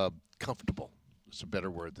little comfortable. It's a better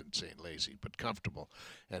word than saying lazy, but comfortable.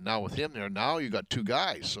 And now with him there, now you got two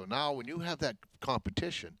guys. So now when you have that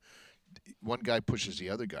competition, one guy pushes the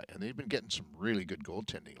other guy, and they've been getting some really good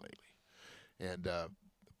goaltending lately. And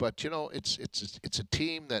but it's a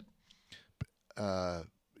team that.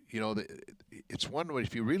 It's one way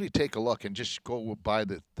if you really take a look and just go by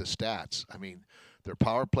the stats. I mean, their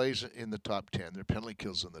power plays in the top 10, their penalty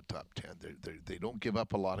kills in the top 10. They don't give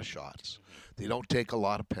up a lot of shots. They don't take a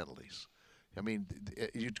lot of penalties. I mean,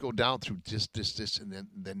 you go down through this, and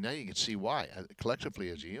then now you can see why collectively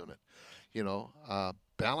as a unit.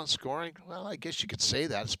 Balanced scoring. Well, I guess you could say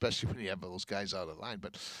that, especially when you have those guys out of line.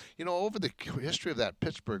 But over the history of that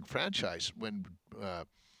Pittsburgh franchise, when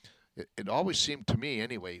it always seemed to me,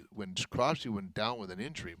 anyway, when Crosby went down with an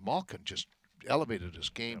injury, Malkin just elevated his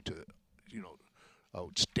game to,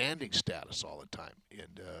 outstanding status all the time.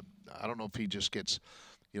 And I don't know if he just gets,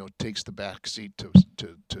 takes the back seat to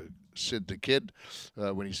Sid the Kid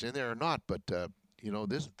when he's in there or not. But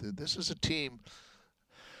this is a team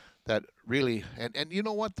that really, and you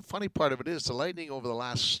know what? The funny part of it is the Lightning over the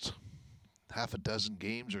last half a dozen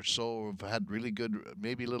games or so have had really good,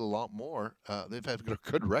 maybe a lot more. They've had a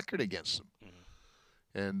good record against them.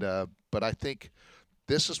 Mm-hmm. And but I think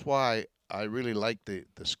this is why I really like the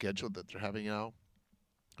schedule that they're having now.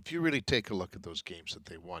 If you really take a look at those games that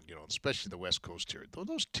they won, especially the West Coast here,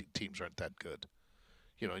 those teams aren't that good.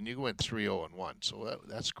 And you went 3-0-1, so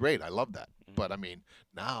that's great. I love that. Mm-hmm. But I mean,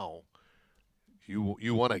 now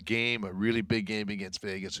you won a really big game against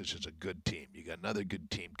Vegas, which is a good team. You got another good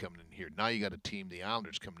team coming in here. Now you got a team, the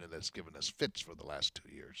Islanders, coming in that's given us fits for the last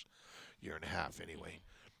 2 years, year and a half anyway.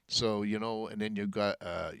 So and then you got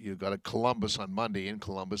a Columbus on Monday in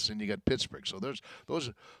Columbus, and you got Pittsburgh. So those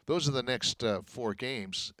are the next 4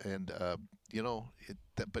 games, and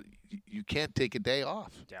but you can't take a day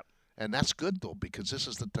off. Yep. And that's good though, because this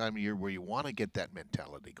is the time of year where you want to get that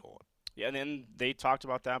mentality going. Yeah, and then they talked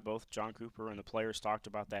about that. Both John Cooper and the players talked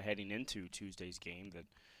about that heading into Tuesday's game. That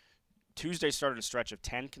Tuesday started a stretch of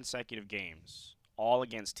 10 consecutive games, all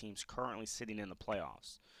against teams currently sitting in the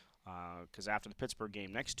playoffs. Because after the Pittsburgh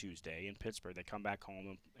game next Tuesday in Pittsburgh, they come back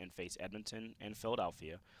home and face Edmonton and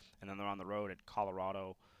Philadelphia, and then they're on the road at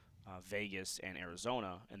Colorado, Vegas, and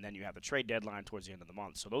Arizona, and then you have the trade deadline towards the end of the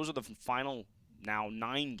month. So those are the final now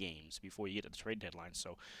 9 games before you get to the trade deadline.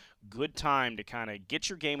 So good time to kind of get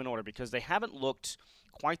your game in order because they haven't looked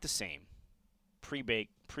quite the same pre-break,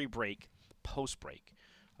 post-break.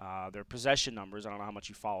 Their possession numbers, I don't know how much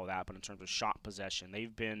you follow that, but in terms of shot possession,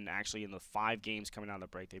 they've been actually in the 5 games coming out of the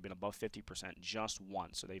break, they've been above 50% just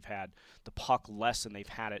once. So they've had the puck less than they've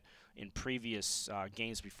had it in previous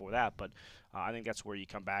games before that. But I think that's where you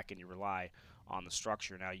come back and you rely on the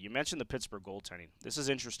structure. Now, you mentioned the Pittsburgh goaltending. This is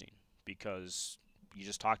interesting because You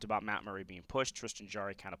just talked about Matt Murray being pushed. Tristan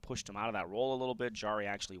Jarry kind of pushed him out of that role a little bit. Jarry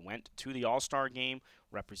actually went to the All-Star game,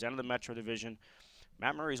 represented the Metro Division.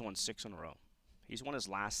 Matt Murray's won 6 in a row. He's won his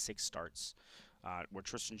last 6 starts. Where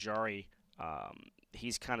Tristan Jarry,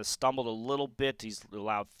 he's kind of stumbled a little bit. He's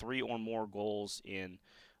allowed 3 or more goals in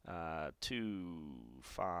 2,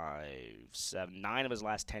 5, 7, 9 of his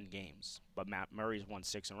last 10 games. But Matt Murray's won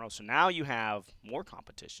 6 in a row. So now you have more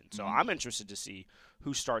competition. So I'm interested to see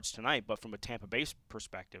who starts tonight. But from a Tampa Bay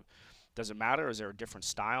perspective, does it matter? Is there a different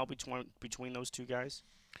style between those two guys?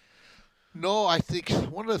 No, I think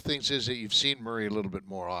one of the things is that you've seen Murray a little bit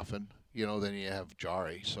more often, than you have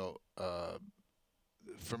Jarry. So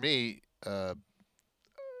for me,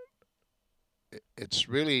 it's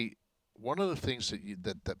really one of the things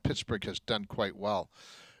that Pittsburgh has done quite well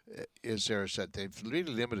is that they've really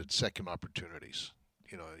limited second opportunities.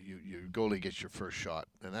 Your goalie gets your first shot,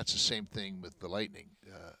 and that's the same thing with the Lightning.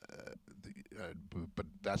 But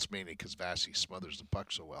that's mainly because Vasi smothers the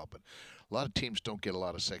puck so well. But a lot of teams don't get a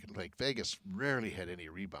lot of second. Like Vegas rarely had any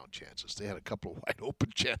rebound chances. They had a couple of wide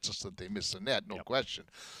open chances that they missed the net, no question.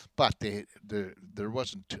 But there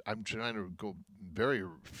wasn't. I'm trying to go very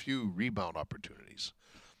few rebound opportunities.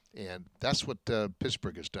 And that's what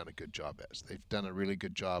Pittsburgh has done a good job as. They've done a really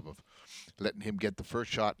good job of letting him get the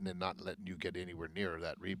first shot and then not letting you get anywhere near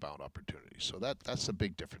that rebound opportunity. So that's a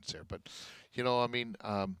big difference there. But,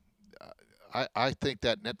 I think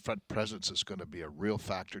that net front presence is going to be a real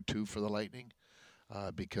factor, too, for the Lightning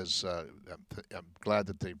because I'm glad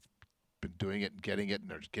that they've been doing it and getting it.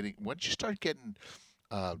 And once you start getting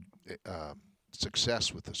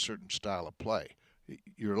success with a certain style of play,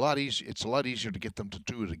 it's a lot easier to get them to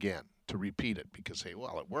do it again, to repeat it, because, hey,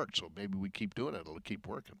 well, it worked, so maybe we keep doing it. It'll keep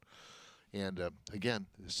working. And, again,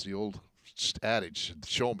 it's the old adage,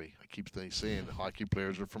 show me. I keep saying hockey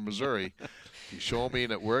players are from Missouri. If you show me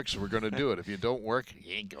and it works, we're going to do it. If you don't work,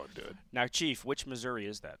 you ain't going to do it. Now, Chief, which Missouri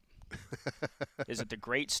is that? Is it the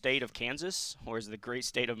great state of Kansas, or is it the great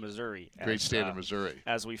state of Missouri? Great state of Missouri.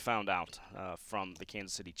 As we found out from the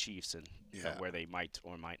Kansas City Chiefs and where they might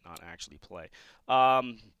or might not actually play.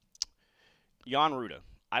 Jan Rutta.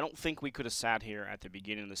 I don't think we could have sat here at the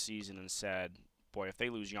beginning of the season and said, boy, if they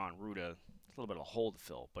lose Jan Rutta, it's a little bit of a hole to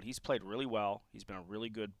fill. But he's played really well. He's been a really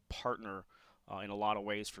good partner in a lot of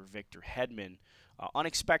ways for Victor Hedman.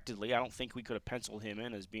 Unexpectedly, I don't think we could have penciled him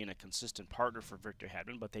in as being a consistent partner for Victor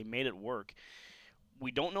Hedman, but they made it work.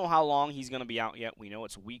 We don't know how long he's going to be out yet. We know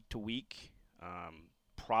it's week to week,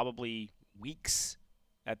 probably weeks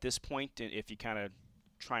at this point, if you kind of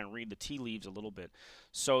try and read the tea leaves a little bit.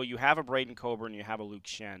 So you have a Braden Coburn, you have a Luke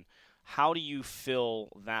Shen. How do you fill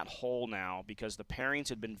that hole now? Because the pairings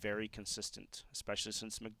had been very consistent, especially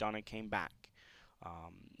since McDonough came back.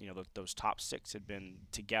 Those top 6 had been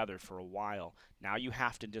together for a while. Now you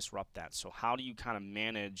have to disrupt that. So how do you kind of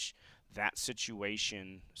manage that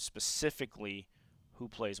situation, specifically who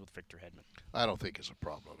plays with Victor Hedman? I don't think it's a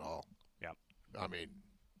problem at all. Yeah. I mean,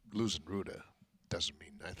 losing Rutta doesn't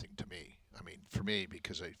mean anything to me. I mean, for me,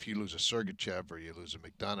 because if you lose a Sergachev or you lose a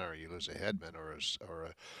McDonough or you lose a Hedman or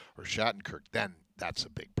Shattenkirk, then that's a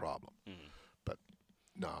big problem. Mm-hmm. But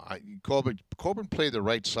no, Coburn played the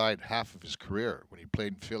right side half of his career when he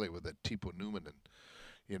played in Philly with Teppo Numminen,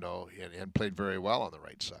 and played very well on the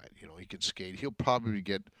right side. He can skate. He'll probably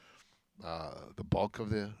get the bulk of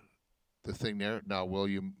the thing there. Now, will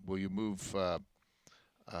you move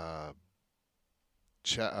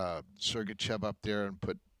Sergachev up there and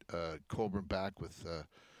put Coburn back with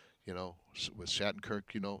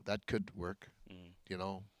Shattenkirk? That could work.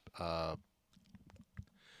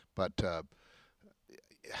 But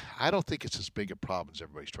I don't think it's as big a problem as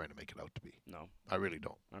everybody's trying to make it out to be. No, I really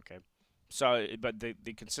don't. Okay. So, but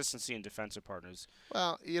the consistency in defensive partners.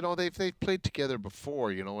 Well, they've played together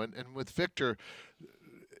before, and with Victor,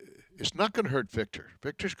 it's not going to hurt Victor.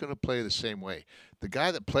 Victor's going to play the same way. The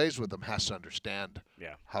guy that plays with him has to understand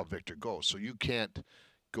how Victor goes. So you can't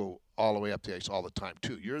go all the way up the ice all the time,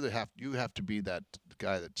 too. You have to be that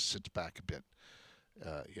guy that sits back a bit.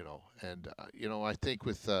 I think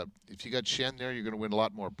with if you got Shen there, you're going to win a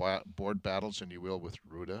lot more board battles than you will with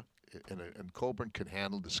Rutta, and Coburn can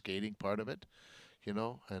handle the skating part of it,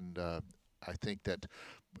 and I think that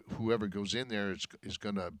whoever goes in there is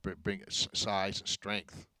going to bring size and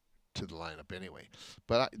strength to the lineup anyway.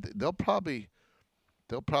 But they'll probably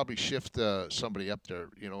shift somebody up there.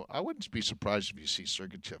 I wouldn't be surprised if you see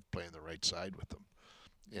Sergachev playing the right side with them,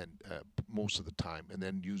 and most of the time, and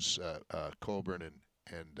then use Coburn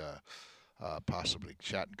and possibly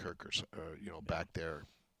Shattenkirk or back there,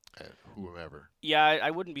 whomever. Yeah,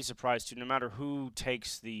 I wouldn't be surprised too. No matter who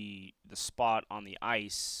takes the spot on the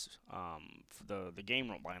ice for the game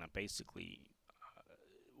lineup, basically,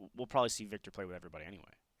 we'll probably see Victor play with everybody anyway,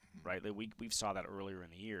 right? Like we saw that earlier in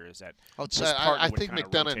the year. Is that I think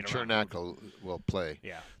McDonough and Chernak will play.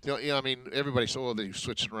 Yeah. I mean, everybody said, "Oh, they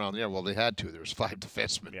switched around there." Well, they had to. There was 5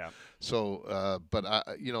 defensemen. Yeah. So, but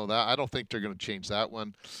I don't think they're going to change that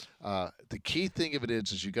one. The key thing of it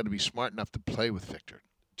is you got to be smart enough to play with Victor,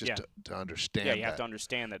 just to understand. Yeah, you have to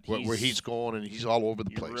understand that where he's going, and he's all over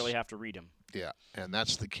the place. You really have to read him. Yeah, and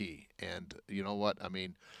that's the key. And you know what? I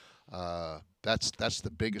mean, that's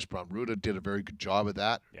the biggest problem. Ruda did a very good job of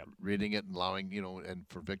that, reading it and allowing, and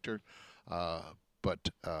for Victor. But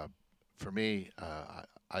for me,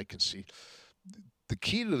 I can see the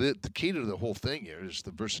key to the whole thing here is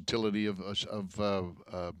the versatility of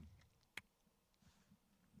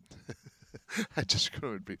I just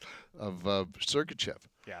couldn't be of Sergachev.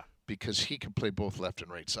 Yeah, because he can play both left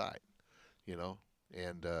and right side,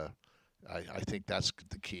 and I think that's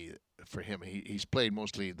the key for him. He's played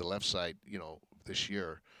mostly the left side, this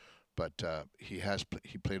year, but he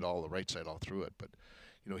played all the right side all through it. But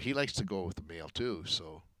he likes to go with the male too.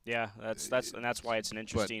 So yeah, that's why it's an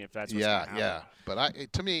interesting if that's what's yeah, gonna happen. yeah.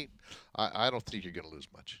 But to me, I don't think you're going to lose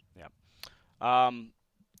much. Yeah.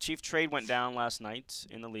 Chief trade went down last night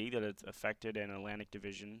in the league that it affected an Atlantic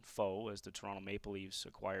Division foe as the Toronto Maple Leafs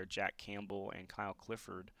acquired Jack Campbell and Kyle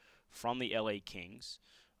Clifford from the LA Kings.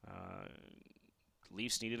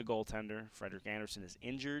 Leafs needed a goaltender. Frederik Andersen is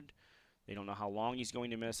injured. They don't know how long he's going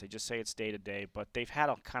to miss. They just say it's day-to-day, but they've had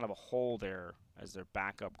a kind of a hole there as their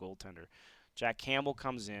backup goaltender. Jack Campbell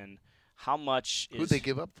comes in. How much is... Who'd they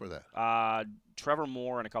give up for that? Trevor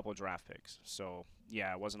Moore and a couple of draft picks. So,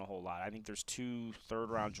 yeah, it wasn't a whole lot. I think there's 2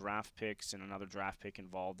 third-round draft picks and another draft pick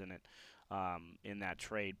involved in it in that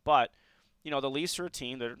trade. But, the Leafs are a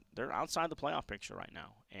team. They're outside the playoff picture right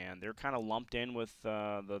now, and they're kind of lumped in with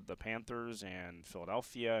the Panthers and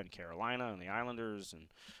Philadelphia and Carolina and the Islanders and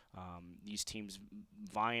these teams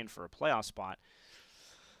vying for a playoff spot.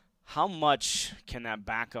 How much can that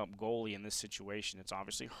backup goalie in this situation? It's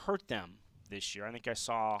obviously hurt them this year. I think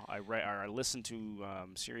I listened to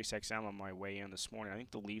Sirius XM on my way in this morning. I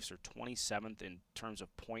think the Leafs are 27th in terms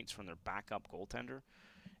of points from their backup goaltender,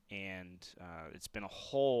 and it's been a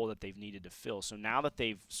hole that they've needed to fill. So now that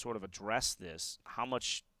they've sort of addressed this, how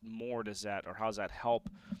much more does that, or how does that help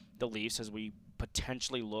the Leafs as we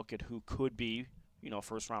potentially look at who could be,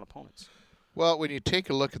 first-round opponents? Well, when you take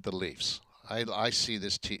a look at the Leafs, I see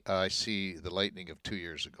I see the Lightning of 2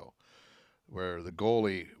 years ago, where the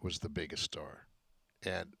goalie was the biggest star,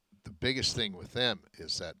 and the biggest thing with them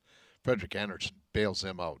is that Frederik Andersen bails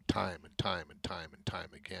them out time and time and time and time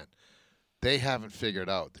again. They haven't figured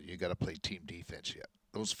out that you got to play team defense yet.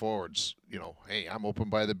 Those forwards, hey, I'm open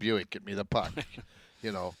by the Buick, get me the puck.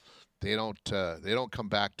 They don't come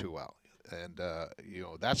back too well. And,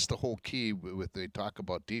 that's the whole key with they talk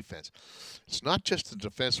about defense. It's not just the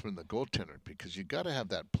defenseman and the goaltender, because you got to have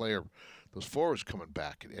that player, those forwards coming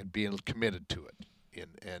back and being committed to it.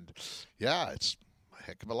 And it's a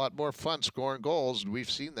heck of a lot more fun scoring goals, and we've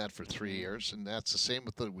seen that for 3 years, and that's the same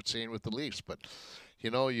with the Leafs. But, you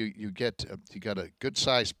got a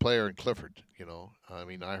good-sized player in Clifford, I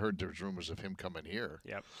mean, I heard there's rumors of him coming here.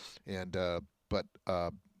 Yep. And, but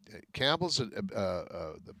Campbell's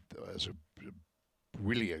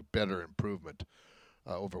really a better improvement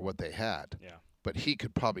over what they had. Yeah. But he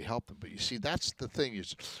could probably help them. But you see, that's the thing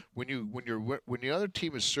is when the other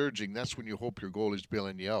team is surging, that's when you hope your goalie's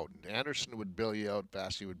bailing you out. And Anderson would bail you out,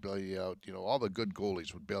 Vasi would bail you out. All the good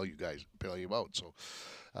goalies would bail you out. So,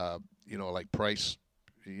 like Price,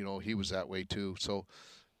 he was that way too. So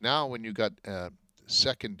now when you got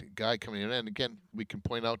second guy coming in, and again, we can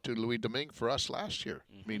point out to Louis Domingue for us last year.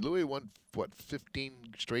 I mean, Louis won, 15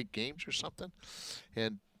 straight games or something?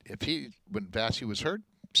 And when Vasi was hurt,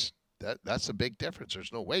 that's a big difference.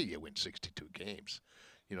 There's no way you win 62 games.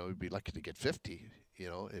 You'd be lucky to get 50,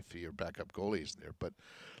 if your backup goalie isn't there. But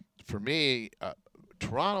for me,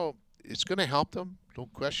 Toronto, it's going to help them, no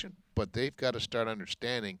question, but they've got to start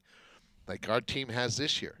understanding, like our team has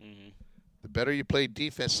this year. Mm-hmm. The better you play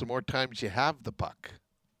defense, the more times you have the puck.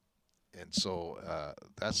 And so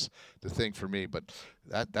that's the thing for me. But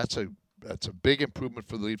that's a big improvement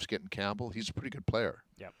for the Leafs getting Campbell. He's a pretty good player.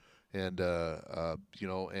 Yep. And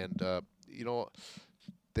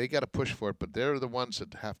they got to push for it. But they're the ones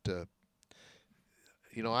that have to.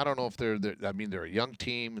 I don't know if they're a young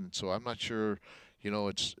team, and so I'm not sure.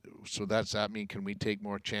 It's so does that mean can we take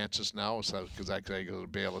more chances now? Because I going to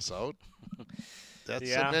bail us out.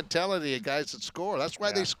 That's the mentality of guys that score. That's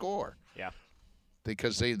why they score. Yeah.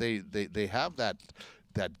 Because they have that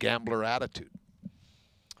gambler attitude.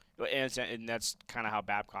 And that's kind of how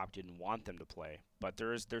Babcock didn't want them to play. But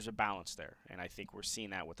there's a balance there, and I think we're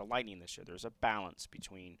seeing that with the Lightning this year. There's a balance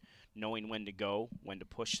between knowing when to go, when to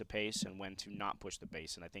push the pace, and when to not push the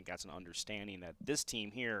pace. And I think that's an understanding that this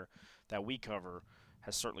team here that we cover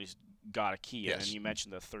has certainly got a key. Yes. And then you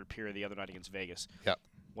mentioned the third period the other night against Vegas. Yep.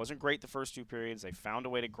 Wasn't great the first 2 periods. They found a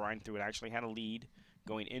way to grind through it. Actually had a lead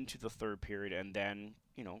going into the third period, and then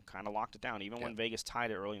kind of locked it down. Even when Vegas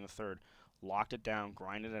tied it early in the third, locked it down,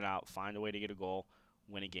 grinded it out, find a way to get a goal,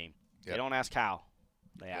 win a game. They don't ask how.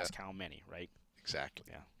 They ask how many, right? Exactly.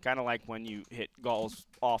 Yeah. Kind of like when you hit goals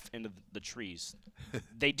off into the trees.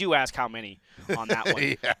 They do ask how many on that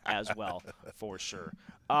one as well, for sure.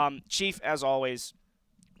 Chief, as always,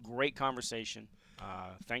 great conversation.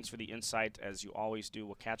 Thanks for the insight, as you always do.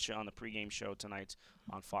 We'll catch you on the pregame show tonight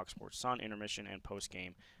on Fox Sports Sun, intermission and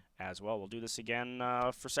postgame as well. We'll do this again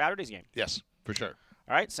for Saturday's game. Yes, for sure.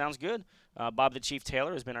 All right, sounds good. Bob the Chief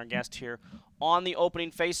Taylor has been our guest here on the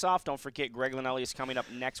opening faceoff. Don't forget, Greg Linelli is coming up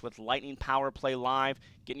next with Lightning Power Play Live,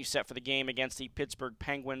 getting you set for the game against the Pittsburgh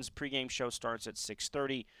Penguins. Pregame show starts at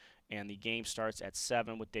 6:30, and the game starts at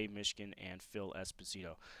 7 with Dave Mishkin and Phil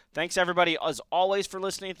Esposito. Thanks, everybody, as always, for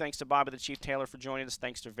listening. Thanks to Bobby the Chief Taylor for joining us.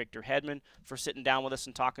 Thanks to Victor Hedman for sitting down with us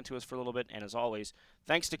and talking to us for a little bit. And as always,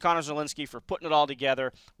 thanks to Connor Zielinski for putting it all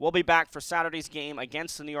together. We'll be back for Saturday's game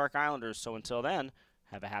against the New York Islanders. So until then,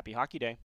 have a happy hockey day.